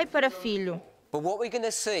de pai para filho. But what we're going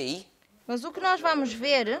to see Mas o que nós vamos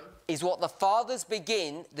ver is what the fathers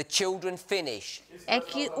begin, the children finish. é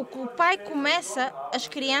que o pai começa, as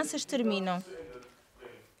crianças terminam.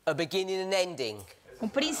 A beginning and ending. O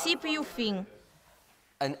princípio e o fim.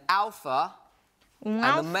 An alpha. Um An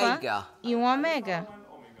alfa omega. e um ômega.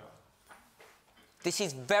 This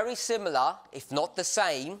is very similar, if not the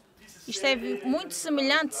same, Isto é muito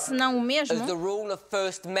semelhante, se não o as the mesmo, rule of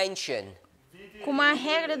first mention. como a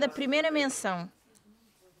regra da primeira menção.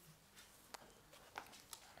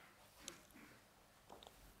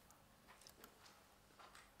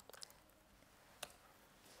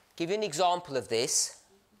 Give you an example of this.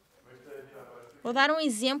 Vou dar um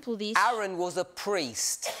exemplo disso. Aaron was a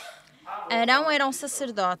priest. Arão era um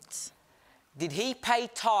sacerdote. Did he pay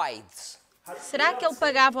tithes? Será que ele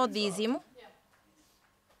pagava o dízimo?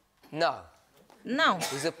 No. Não.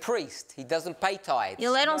 He's a priest. He doesn't pay tithes.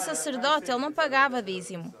 Ele era um sacerdote, ele não pagava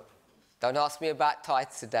dízimo. Don't ask me about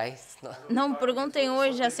tithes today. It's not, Não me perguntem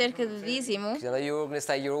hoje acerca de dízimo, I know you're all going to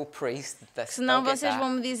say you're all priests. That's, senão don't get vocês that. vão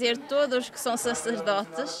me dizer todos que são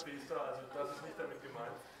sacerdotes. Priester, also das ist nicht damit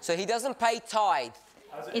gemeint. So he doesn't pay tithe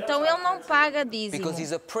Então ele não paga dízimo, because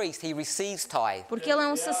he's a priest. He receives tithe. porque ele é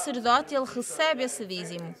um sacerdote e ele recebe esse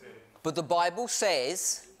dízimo. But the Bible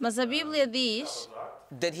says Mas a Bíblia diz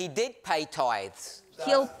that he did pay tithes.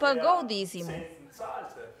 que ele pagou o dízimo.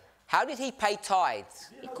 Zahlte. How did he pay tithes?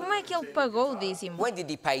 E como é que ele pagou o dízimo? When did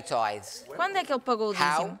he pay tithes? Quando é que ele pagou o How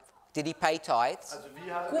dízimo? did he pay tithes? Also wie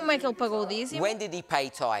hat Como é que ele pagou o dízimo? When did he pay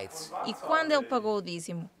tithes? E quando ele pagou o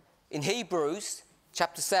dízimo? In Hebrews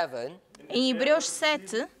chapter 7, Em Hebreus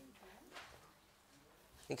 7,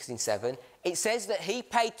 think it's in 7, it says that he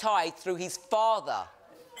paid tithe through his father.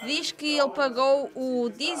 Diz que ele pagou o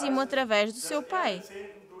dízimo através do seu pai.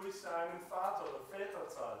 Zehnten durch seinen Vater oder Väter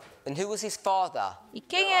zahlte. And who was his father? E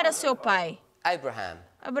quem era seu pai? Abraham.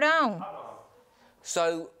 Abraão.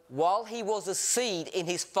 So while he was a seed in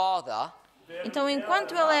his father, Então,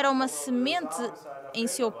 enquanto ele era uma semente em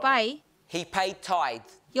seu pai, he paid tithe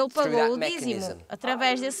ele through pagou that o dízimo mechanism.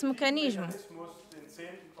 através desse mecanismo. Mechanismus den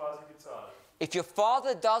Zehnten quasi gezahlt. If your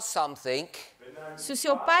father does something, Se o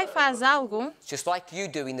seu pai faz algo, just like you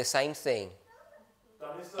doing the same thing,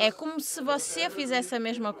 é como se você fizesse a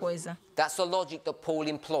mesma coisa. that's the logic that Paul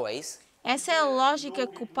employs. Essa é a lógica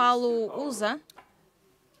que o Paulo usa.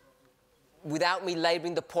 Without me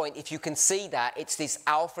labouring the point, if you can see that, it's this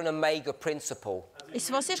alpha and omega principle. E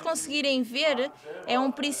se vocês conseguirem ver, é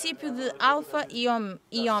um princípio de alfa e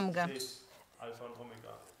ômega, Alpha und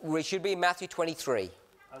Omega. It should be in Matthew 23.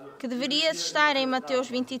 que deveria estar em Mateus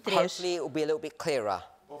 23. Hopefully it will be a little bit clearer.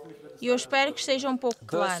 E eu espero que esteja um pouco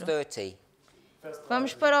Verse claro. 30.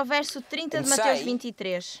 Vamos para o verso 30 de Mateus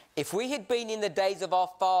 23. If we had been in the days of our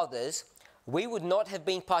fathers, we would not have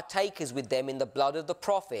been partakers with them in the blood of the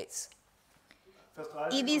prophets.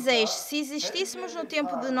 E dizeis, se existíssemos no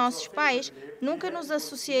tempo de nossos pais, nunca nos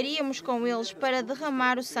associaríamos com eles para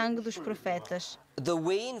derramar o sangue dos profetas. The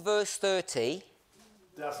we in verse 30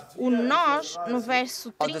 O nós, no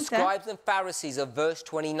verso are the 30, scribes and Pharisees of verse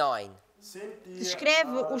 29.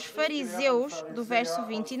 descreve os fariseus do verso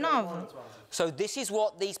 29. So this is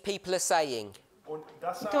what these people are saying.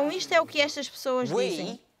 Então isto é o que estas pessoas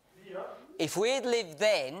dizem. We, if we had lived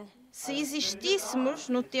then, Se existíssemos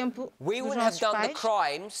no tempo we dos wouldn't have nossos done the pais,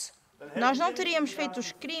 crimes nós não teríamos feito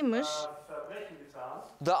os crimes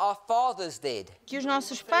that our fathers did. que os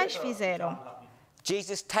nossos pais fizeram.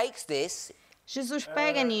 Jesus takes this Jesus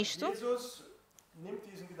pega nisto, Jesus nimmt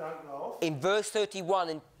diesen Gedanken auf. in verse 31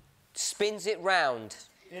 and spins it round.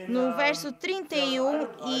 no verso 31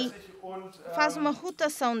 e Und faz uma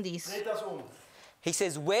rotação disso. dreht das He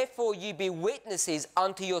says, wherefore ye be witnesses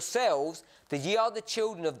unto yourselves that ye are the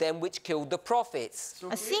children of them which killed the prophets.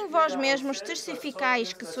 Assim vós mesmos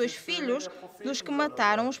testificais que sois filhos dos que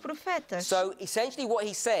mataram os profetas. So essentially what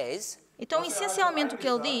he says, Então, essencialmente, o que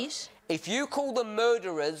ele diz if you call the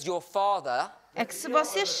murderers your father, é que se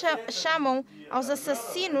vocês chamam aos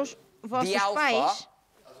assassinos vossos The alpha. pais,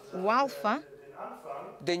 o alfa,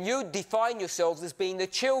 then you define yourselves as being the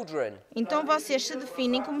children. então vocês se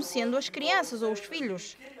definem como sendo as crianças ou os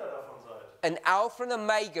filhos. And alpha and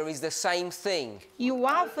omega is the same thing. E o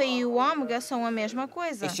alfa e o ômega são a mesma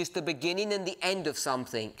coisa. It's just the beginning and the end of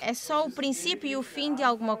something. É só o princípio e o fim de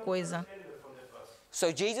alguma coisa.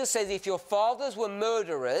 So Jesus says if your fathers were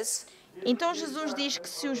murderers Então Jesus diz que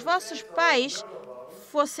se os vossos pais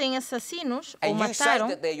fossem assassinos ou and you say mataram,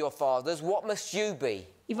 that they're your fathers, what must you be?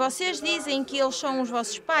 e vocês dizem que eles são os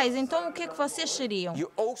vossos pais, então o que é que vocês seriam? You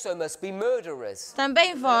also must be murderers.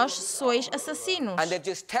 Também vós sois assassinos. And they've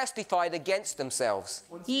just testified against themselves.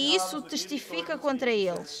 E isso testifica contra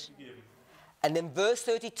eles. And then verse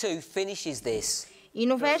 32 finishes this. E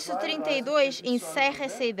no verso 32 encerra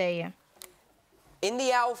essa ideia. In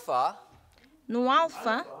the alpha, No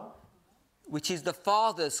alfa, which is the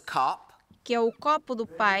father's cup, que é o copo do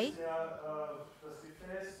pai, das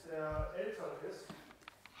Gefäß der Eltern ist,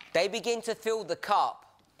 they begin to fill the cup.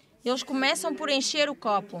 eles começam por encher o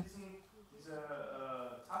copo. diese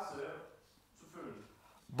Tasse zu füllen.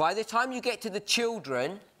 By the time you get to the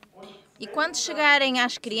children, E quando chegarem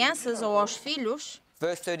às crianças ou aos filhos,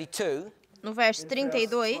 verse 32, no verso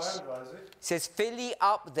 32, 32, says, fill ye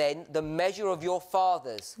up then the measure of your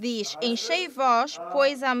fathers. diz: Enchei vós,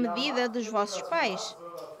 pois, à medida dos vossos pais.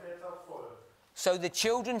 So the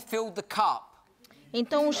children filled the cup.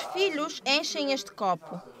 Então os filhos enchem este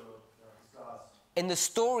copo. In the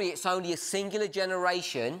story, it's only a singular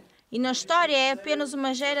generation, E na história é apenas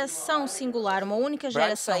uma geração singular, uma única but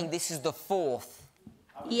I'm saying geração. this is the fourth.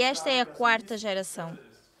 E esta é a quarta geração.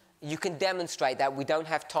 You can demonstrate that. We don't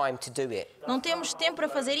have time to do it. Não temos tempo para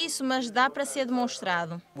fazer isso, mas dá para ser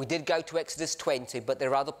demonstrado. We did go to Exodus 20, but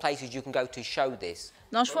there are other places you can go to show this.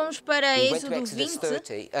 Nós fomos para We went to Êxodo Exodus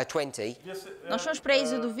 20, 20, nós fomos para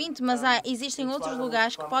Êxodo 20, mas existem outros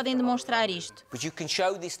lugares que podem demonstrar isto. but you can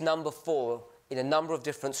show this number 4 in a number of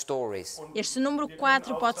different stories. Este número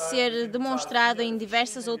 4 pode ser demonstrado em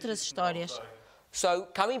diversas outras histórias. So,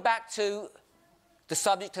 coming back to the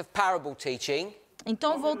subject of parable teaching,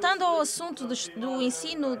 Então, voltando ao assunto do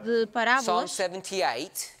ensino de Psalm parábolas,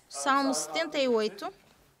 78, Salmo 78,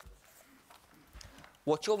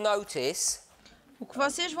 what you'll notice o que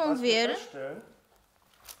vocês vão ver Feststellen,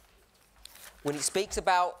 when it speaks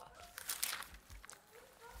about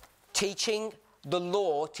teaching the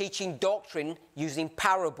law, teaching doctrine using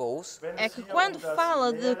parables, é que quando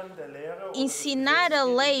fala de ensinar a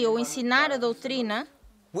lei ou ensinar a doutrina,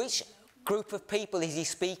 which group of people is he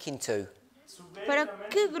speaking to? para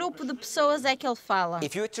que grupo de pessoas é que ele fala?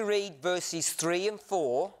 If you were to read verses 3 and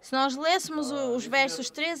 4, Se nós lêssemos os versos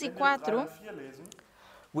 3 e 4,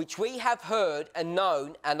 which we have heard and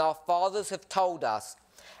known, and our fathers have told us,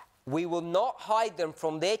 we will not hide them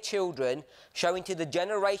from their children, showing to the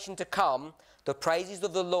generation to come the praises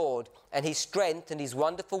of the Lord and his strength and his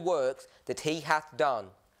wonderful works that he hath done.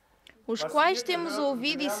 os quais temos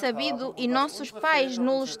ouvido e sabido e nossos pais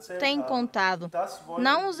nos têm contado.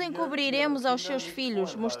 Não os encobriremos aos seus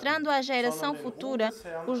filhos, mostrando à geração futura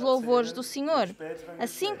os louvores do Senhor,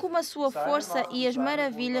 assim como a sua força e as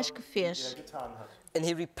maravilhas que fez. And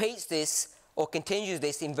he repeats this or continues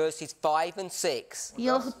this in verses 5 and 6, E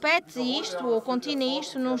ele repete isto ou continua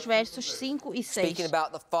isto nos versos 5 e 6, speaking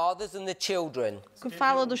about the fathers and the children. que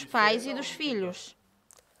fala dos pais e dos filhos.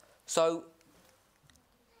 So,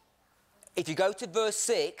 if you go to verse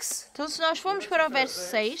 6, Então, se nós formos para o verso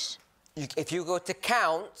 6, if you go to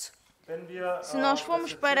count, se nós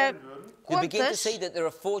formos para you begin to contas, see that there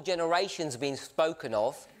are 4 generations being spoken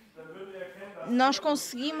of. nós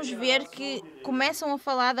conseguimos ver que começam a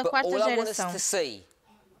falar da But quarta all I want us geração. to see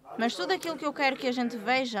Mas tudo aquilo que eu quero que a gente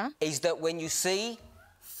veja is that when you see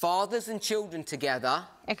fathers and children together,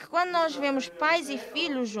 é que quando nós vemos pais e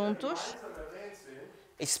filhos juntos,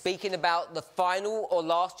 it's speaking about the final or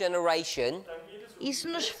last generation. isso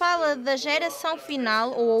nos fala da geração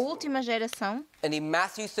final ou a última geração. And in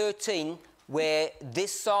Matthew 13, where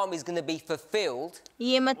this psalm is going to be fulfilled,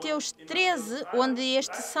 E em Mateus 13, onde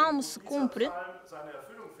este salmo se cumpre,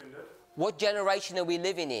 what generation are we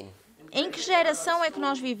living in? em que geração é que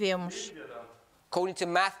nós vivemos? According to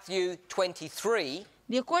Matthew 23,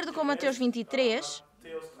 De acordo com Mateus 23,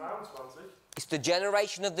 it's the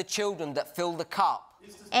generation of the children that fill the cup.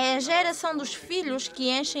 é a geração dos filhos que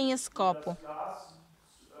enchem esse copo.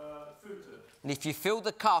 And if you fill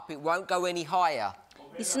the cup, it won't go any higher.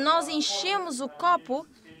 E se nós enchemos o copo,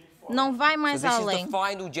 não vai So mais this is além. the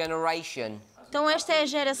final generation. Então esta é a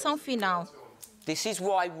geração final. This is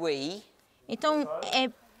why we Então é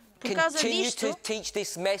por causa continue disto, to teach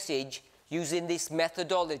this message using this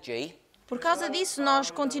methodology, por causa disso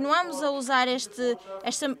nós continuamos a usar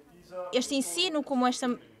este ensino como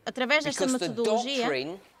através desta because the metodologia,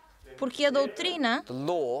 doctrine, porque a doutrina, the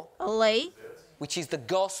law, a lei, which is the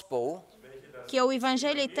gospel, que é o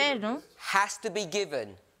Evangelho eterno, has to be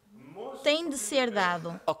given tem de ser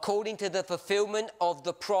dado. according to the fulfillment of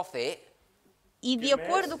the prophet E de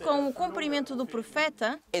acordo com o cumprimento do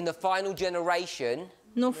profeta, in the final generation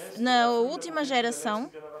na última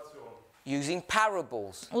geração, using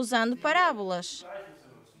parables. usando parábolas.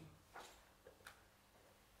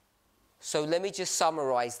 So let me just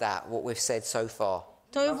summarize that, what we've said so far.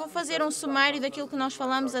 Então eu vou fazer um sumário daquilo que nós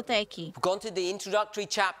falamos até aqui. We've gone to the introductory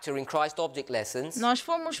chapter in Christ Object Lessons, Nós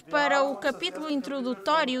fomos para o capítulo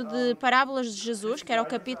introdutório de Parábolas de Jesus, que era o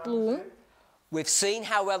capítulo 1, we've seen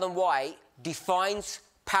how Ellen White defines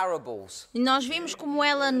parables. e nós vimos como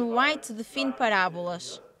Ellen White define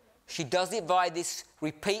parábolas. She does it by this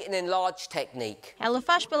repeat and enlarge technique. Ela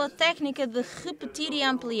faz pela técnica de repetir e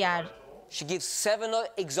ampliar. She gives 7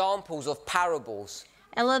 examples of parables,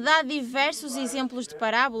 Ela dá diversos exemplos de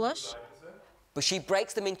parábolas, but she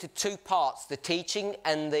breaks them into 2 parts, the teaching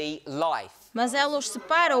and the life. mas ela os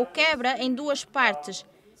separa ou quebra em duas partes,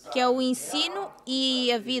 que é o ensino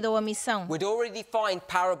e a vida ou a missão. We'd already defined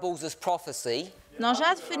parables as prophecy. Nós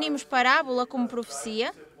já definimos parábola como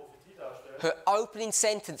profecia. Her opening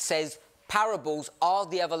sentence says, parables are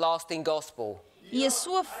the everlasting gospel. E a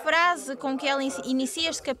sua frase com que ela inicia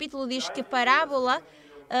este capítulo diz que parábola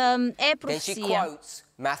é Then she profecia, quotes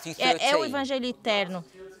Matthew é o 13. Evangelho eterno.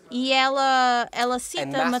 E ela And cita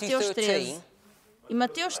Matthew Mateus 13 13. E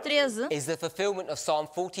Mateus 13 is the fulfillment of Psalm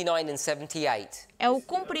 49 and 78. é o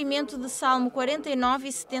cumprimento de Salmo 49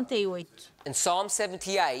 e 78. And Psalm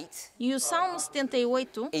 78 E o Salmo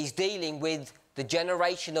 78 is dealing with the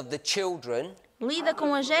generation of the children, lida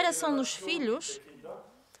com a geração dos filhos,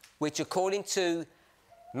 which according to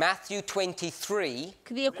Matthew 23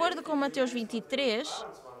 que de acordo com Mateus 23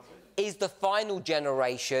 is the final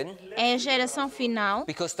generation é a geração final,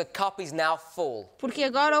 because the cup is now full. porque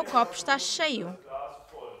agora o copo está cheio.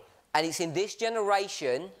 And it's in this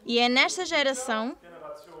generation E é nesta geração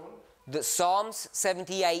that Psalms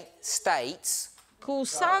 78 states que o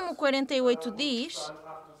Salmo 48 diz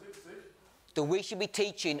that we should be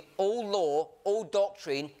teaching all law, all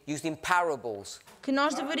doctrine using parables. que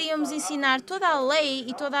nós deveríamos ensinar toda a lei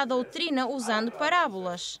e toda a doutrina usando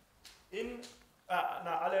parábolas.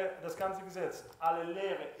 Das ganze Gesetz, alle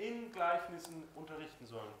Lehre in Gleichnissen unterrichten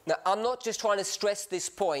sollen. Now, I'm not just trying to stress this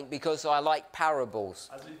point because I like parables.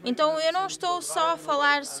 Então eu não estou só a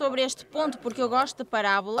falar sobre este ponto porque eu gosto de I'm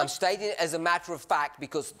parábolas. stating it as a matter of fact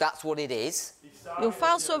because that's what it is. Eu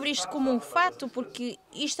falo sobre isto como um fato porque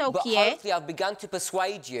isto é o But que é, hopefully I've begun to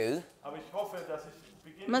persuade you Aber ich hoffe, dass ich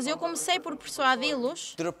beginne, mas eu comecei por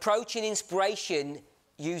persuadi-los that approaching inspiration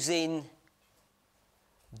using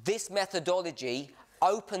this methodology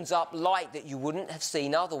opens up light that you wouldn't have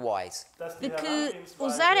seen otherwise. de que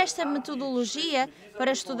usar esta metodologia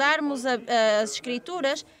para estudarmos as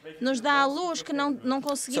Escrituras nos dá a luz que não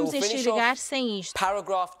conseguimos So we'll finish enxergar off sem isto.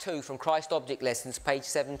 Paragraph 2 from Christ Object Lessons, page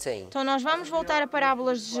 17. Então nós vamos voltar a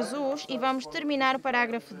Parábolas de Jesus e vamos terminar o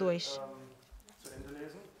parágrafo 2. zu Ende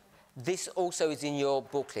lesen. This also is in your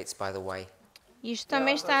booklets, by the way. Isto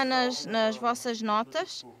também está nas vossas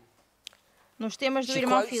notas, nos temas do She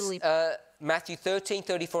irmão quotes Filipe. Matthew 13,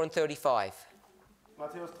 34 and 35.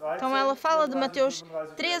 Matthäus 13, Então ela fala de 34, Mateus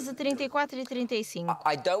 35. 13, 34 e 35.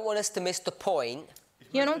 I don't want us to miss the point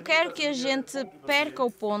E eu não quero que a gente perca o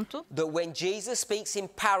ponto that when Jesus speaks in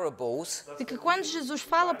parables, de que quando Jesus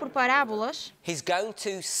fala por parábolas, he's going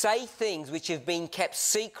to say things which have been kept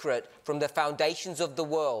secret from the foundations of the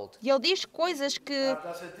world. ele diz coisas que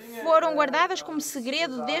foram guardadas como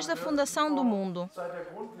segredo desde a fundação do mundo. Seit der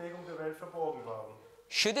Grundlegung der Welt verborgen waren.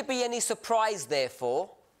 Should it be any surprise, therefore,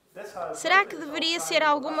 Deshalb Será que deveria ser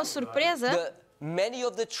alguma surpresa that many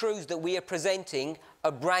of the truths that we are presenting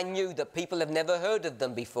are brand new, that people have never heard of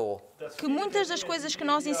them before? que muitas das coisas que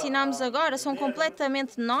nós ensinamos agora são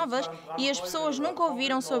completamente novas e as pessoas nunca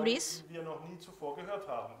ouviram sobre isso? die wir noch nie zuvor gehört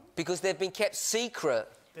haben. Because they've been kept secret.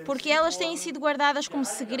 Porque elas têm sido guardadas como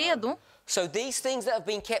segredo. So these things that have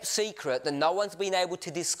been kept secret, that no one's been able to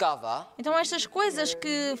discover, Então estas coisas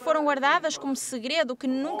que foram guardadas como segredo, que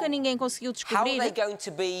nunca ninguém conseguiu how are they descobrir, going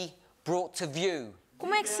to be brought to view?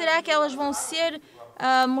 como é que será que elas vão ser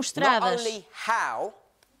Not mostradas? only how,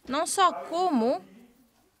 Não só como,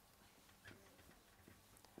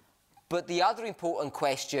 but the other important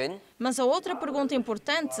question mas a outra pergunta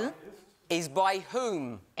importante is by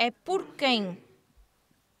whom? é por quem?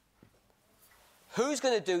 Who's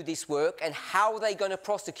going to do this work and how are they going to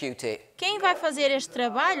prosecute it? Quem vai fazer este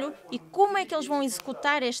trabalho e como é que eles vão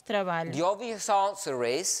executar este trabalho? The obvious answer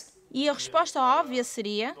is E a resposta óbvia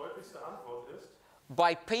seria Deutlichste Antwort ist,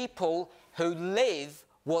 by people who live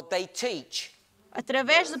what they teach.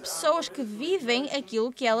 através de pessoas que vivem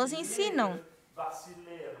aquilo que elas ensinam. was sie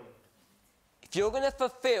lehren. If you're going to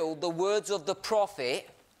fulfill the words of the prophet,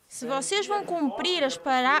 Se vocês vão cumprir as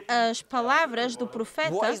palavras do what is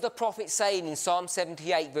profeta, the prophet saying in Psalm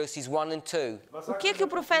 78, verses 1 and 2? o que é que o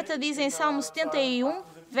profeta diz em Salmo 71,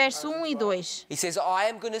 verso 1 e 2? He says, I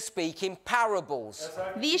am going to speak in parables.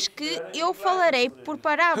 Diz que eu falarei por Who is the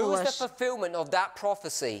parábolas. fulfillment of that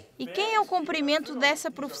prophecy? E quem é o cumprimento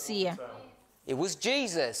dessa profecia? It was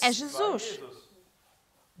Jesus. É Jesus.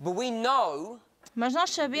 But we know Mas nós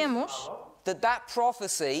sabemos that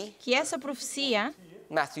prophecy, que essa profecia,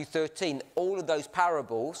 Matthew 13, all of those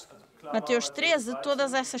parables, Mateus 13,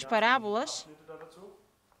 todas essas parábolas,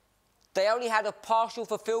 they only had a partial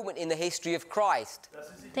fulfillment in the history of Christ.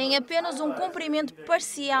 têm apenas um cumprimento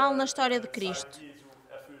parcial na história de Cristo. Jesu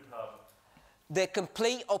erfüllt haben. Their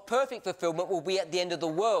complete or perfect fulfillment will be at the end of the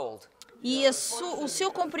world. E o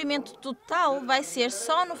seu cumprimento total vai ser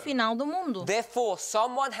só no final do mundo. Therefore,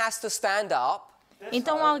 someone has to stand up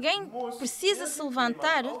Então alguém precisa se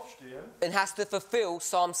levantar Aufstehen, and has to fulfill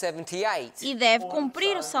Psalm 78. e deve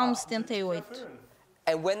cumprir o Salmo 78.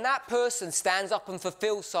 And when that person stands up and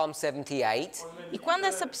fulfills Psalm 78, E quando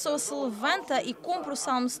essa pessoa se levanta e cumpre o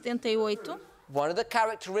Salmo 78, one of the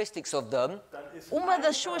characteristics of them uma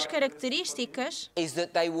das suas características is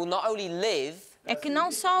that they will not only live, é que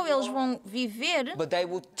não só eles vão viver, but they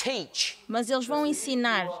will teach. mas eles vão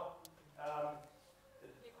ensinar.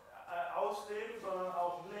 ausleben, sondern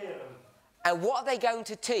auch lehren. And what are they going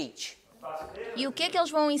to teach? E o que é que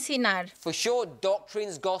eles vão ensinar? For sure,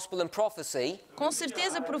 doctrines, gospel, and prophecy, Com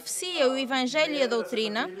certeza a profecia, o evangelho e a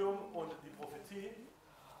doutrina, Evangelium und die Prophetie,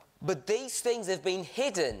 but these things have been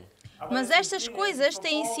hidden mas estas coisas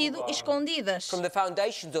têm sido escondidas from the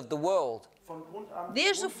foundations of the world. von Grund an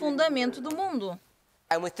desde o fundamento do mundo.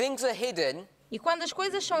 And when things are hidden E quando as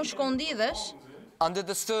coisas são escondidas, under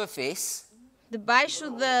the surface, debaixo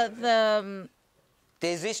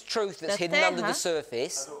there's this truth that's Da hidden under terra. the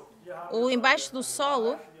surface. ou embaixo do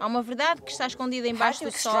solo, há uma verdade que está escondida How embaixo do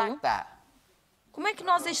you do solo. extract that? Como é que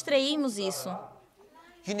nós extraímos isso?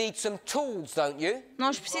 You need some tools, don't you?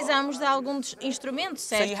 Nós precisamos de alguns instrumentos,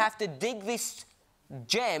 So you certo? have to dig this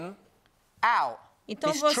gem out.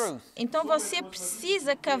 Então você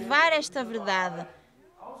precisa cavar esta verdade.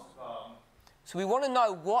 So we want to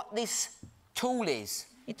know what this tool is.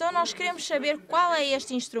 Então nós queremos saber qual é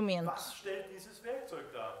este instrumento. Was stellt dieses Werkzeug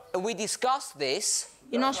dar? And we discussed this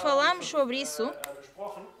E nós falamos sobre isso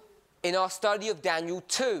Besprochen. in our study of Daniel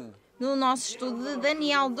 2. no nosso estudo de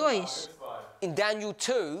Daniel 2. In Daniel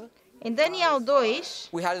 2, Em Daniel 2,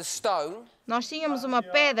 we had a stone, nós tínhamos uma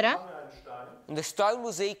pedra and the stone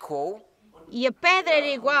was equal e a pedra era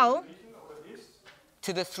igual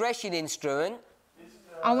to the threshing instrument,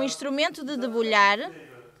 a um instrumento de debulhar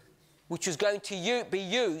which was going to be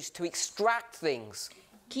used to extract things.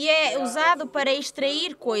 que é usado para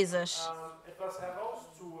extrair coisas. Etwas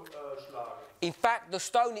herauszuschlagen. In fact, the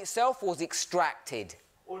stone itself was extracted.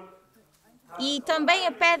 Und E também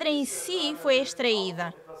a pedra em si foi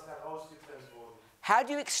extraída. etwas herausgetrennt worden. How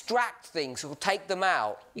do you extract things or take them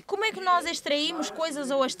out? E como é que nós extraímos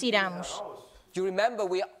coisas ou as tiramos? Do you remember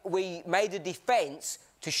we made a defense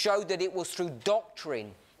to show that it was through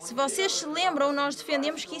doctrine? Se vocês se lembram, nós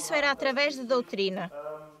defendemos que isso era através de doutrina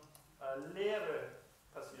Lehre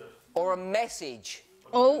passiert. Or a message.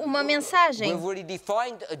 ou uma mensagem. We've already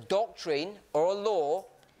defined a doctrine or a law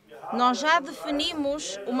Nós já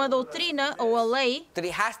definimos uma doutrina ou a lei that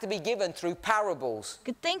it has to be given through parables.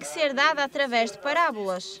 que tem que ser dada através de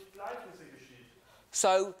parábolas.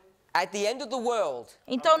 So, at the end of the world,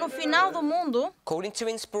 Então, no final do mundo, according to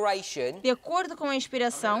inspiration, de acordo com a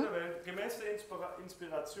inspiração, Gemäß der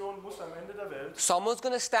Inspiration muss am Ende der Welt someone's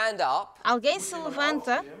going to stand up alguém se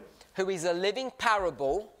levanta, who is a living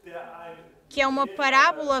parable, der ein que é uma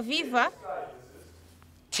parábola viva,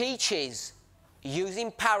 teaches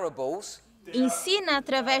using parables, ensina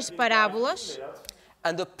através de parábolas,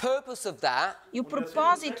 and the purpose of that e o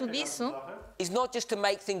propósito disso is not just to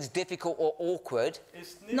make things difficult or awkward,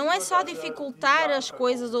 não é só dificultar as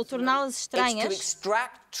coisas ou torná-las it's to estranhas,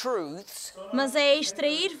 extract truths mas é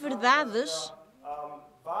extrair verdades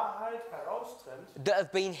Wahrheit heraustrennt, that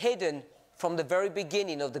have been hidden from the very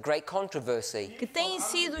beginning of the great controversy. que têm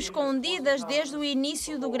sido escondidas desde o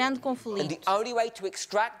início do grande And conflito. the only way to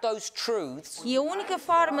extract those truths E a única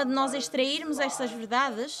forma de nós extrairmos estas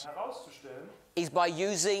verdades herauszustellen, is by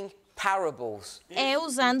using parables, é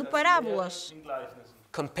usando parábolas, in Gleichnissen.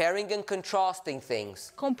 comparing and contrasting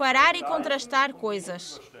things, comparar e contrastar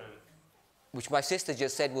coisas. which my sister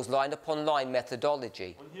just said was line upon line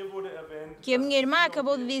methodology. Und hier wurde erwähnt, Que a minha irmã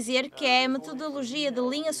acabou de dizer que é a metodologia de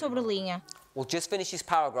linha sobre linha. We'll just finish this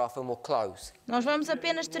paragraph and we'll close. Nós vamos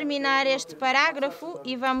apenas terminar este parágrafo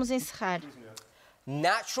e vamos encerrar.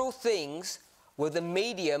 Natural things were the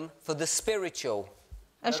medium for the spiritual.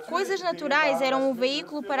 As coisas naturais eram o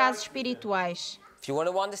veículo para as espirituais. If you want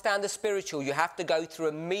to understand the spiritual, you have to go through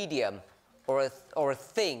a medium or a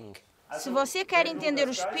thing. Se você quer entender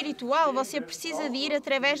o espiritual, você precisa de ir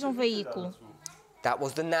através de um veículo, That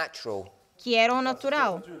was the natural. que era o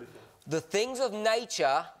natural. The things of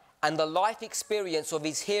nature and the life experience of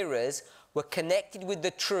his hearers were connected with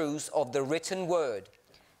the truths of the written word.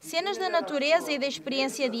 Cenas da natureza e da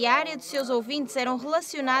experiência diária de seus ouvintes eram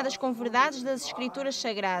relacionadas com verdades das Escrituras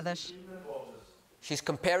Sagradas. She's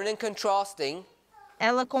comparing and contrasting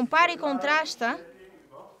Ela compara e contrasta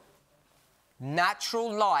natural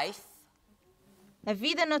life a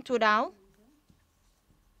vida natural,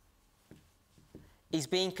 is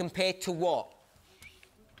being compared to what?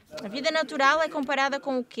 a vida natural é comparada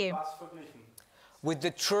com o quê? was verglichen. With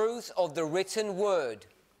the truths of the written word.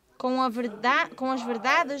 Com as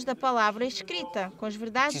verdades da palavra escrita, com as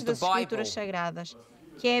verdades das Escrituras Sagradas,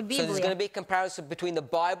 que é a So there's going to Bíblia. be a comparison between the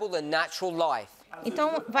Bible and natural life,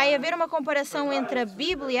 Então vai haver uma comparação entre a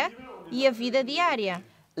Bíblia e a vida diária,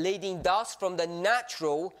 leading thus from the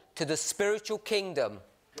natural to the spiritual kingdom.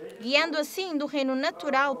 guiando assim do reino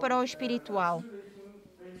natural para o espiritual.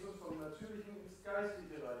 Welches uns vom Natürlichen ins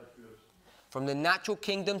geistliche Reich führt. From the natural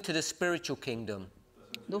kingdom to the spiritual kingdom.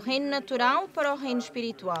 Do reino natural para o reino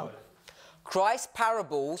espiritual. Christ's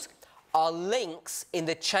parables are links in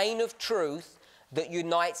the chain of truth that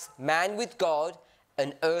unites man with God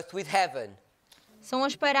and earth with heaven. São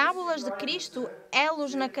as parábolas de Cristo,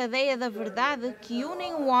 elos na cadeia da verdade que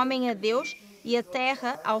unem o homem a Deus e a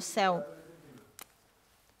terra ao céu.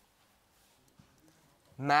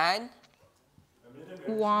 Man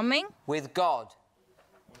O homem with God.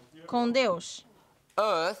 com Deus,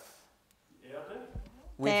 Earth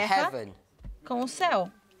with Terra. heaven. com o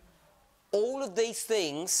céu. All of these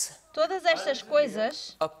things Todas estas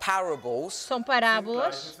coisas are parables, são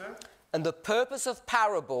parábolas and the purpose of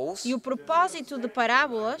parables e o propósito de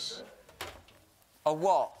parábolas are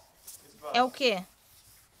what? é o quê?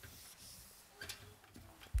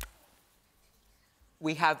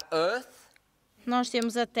 We have earth Nós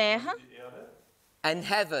temos a terra die Erde and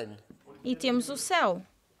heaven. e temos o céu.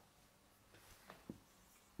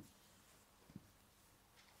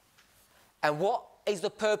 And what is the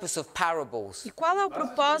purpose of parables? E qual é o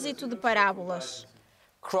propósito de parábolas?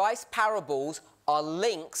 Christ's parables are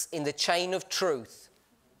links in the chain of truth.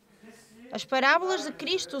 As parábolas de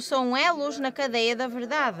Cristo são elos na cadeia da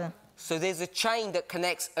verdade. So there's a chain that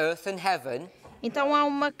connects earth and heaven, Então há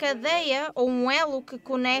uma cadeia ou um elo que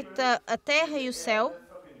conecta a terra e o céu,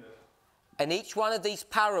 and each one of these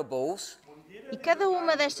parables e cada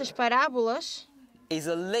uma destas parábolas is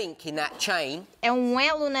a link in that chain é um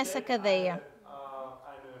elo nessa cadeia,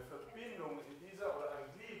 eine Verbindung in dieser oder ein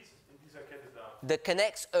Glied in dieser Kette dar. that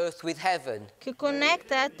connects earth with heaven. que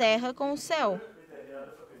conecta a terra com o céu.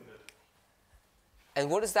 And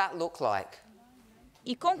what does that look like?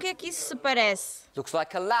 E com que é que isso se parece? Looks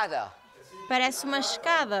like a ladder. Parece uma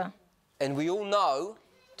escada. And we all know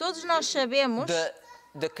Todos nós sabemos that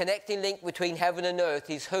the connecting link between heaven and earth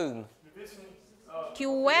is whom? que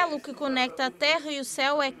o elo que conecta a terra e o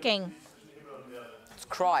céu é quem? It's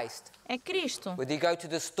Christ. É Cristo. Whether you go to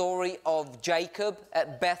the story of Jacob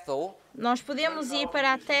at Bethel, Nós podemos ir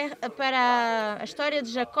para a história de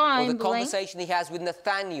Jacó or em the Belém conversation he has with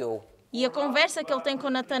Nathaniel. e a conversa que ele tem com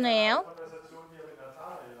Natanael.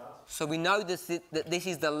 So we know that this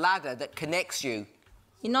is the ladder that connects you,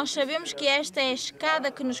 E nós sabemos que esta é a escada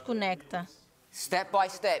que nos conecta, step by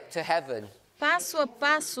step, to heaven. passo a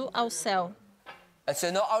passo ao céu. And so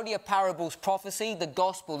not only are parables prophecy, the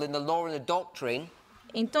gospel and the law and the doctrine,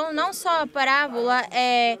 Então, não só a parábola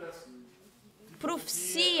é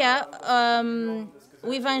profecia,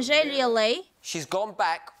 o Evangelho e a lei, she's gone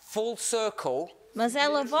back full circle mas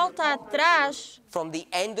ela volta atrás from the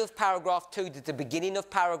end of paragraph 2 to the beginning of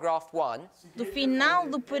paragraph 1, do final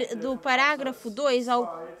do parágrafo 2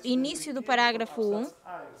 ao início do parágrafo 1,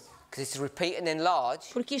 because it's repeat and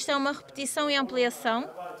enlarge. porque isto é uma repetição e ampliação,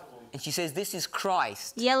 And she says this is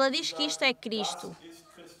Christ. e ela diz que isto é Cristo.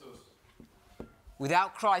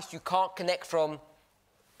 Without Christ, you can't connect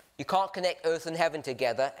earth and heaven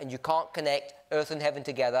together, and you can't connect earth and heaven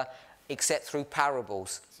together except through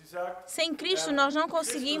parables. Sie sagt, Sem Cristo, nós não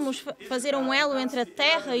conseguimos fazer um elo entre a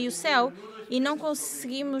terra e o céu e não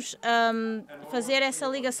conseguimos fazer essa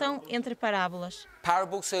ligação entre parábolas.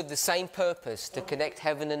 Parables serve the same purpose, to connect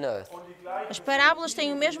heaven and earth. As parábolas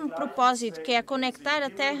têm o mesmo propósito, que é conectar a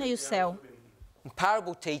terra e o céu. And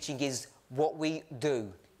parable teaching is what we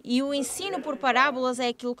do. E o ensino por parábolas é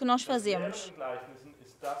aquilo que nós fazemos. Gleichnissen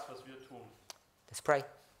ist das, was wir tun. Let's pray.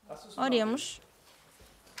 Hast du's Oremos.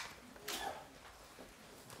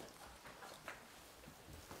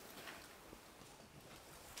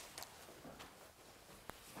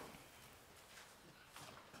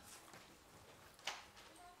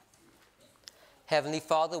 Heavenly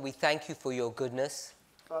Father, we thank you for your goodness.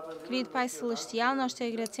 Querido Pai Celestial, nós te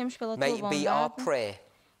agradecemos pela May tua it be our bondade. prayer,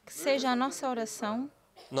 Que seja a nossa oração,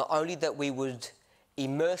 not only that we would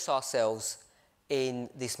immerse ourselves in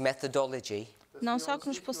this methodology, não só que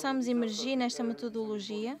nos possamos imergir nesta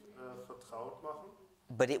metodologia, vertraut machen,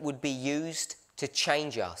 but it would be used to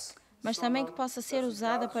change us, mas também que possa ser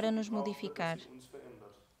usada para nos modificar. uns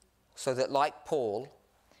verändert. so that, like Paul,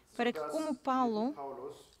 Para que, como Paulo,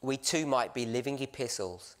 Paulus we too might be living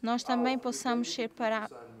epistles. nós também possamos ser para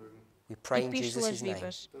sein mögen. We pray in epístolas Jesus' name.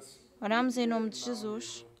 vivas. Oramos em nome de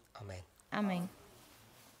Jesus. Amen. Amém.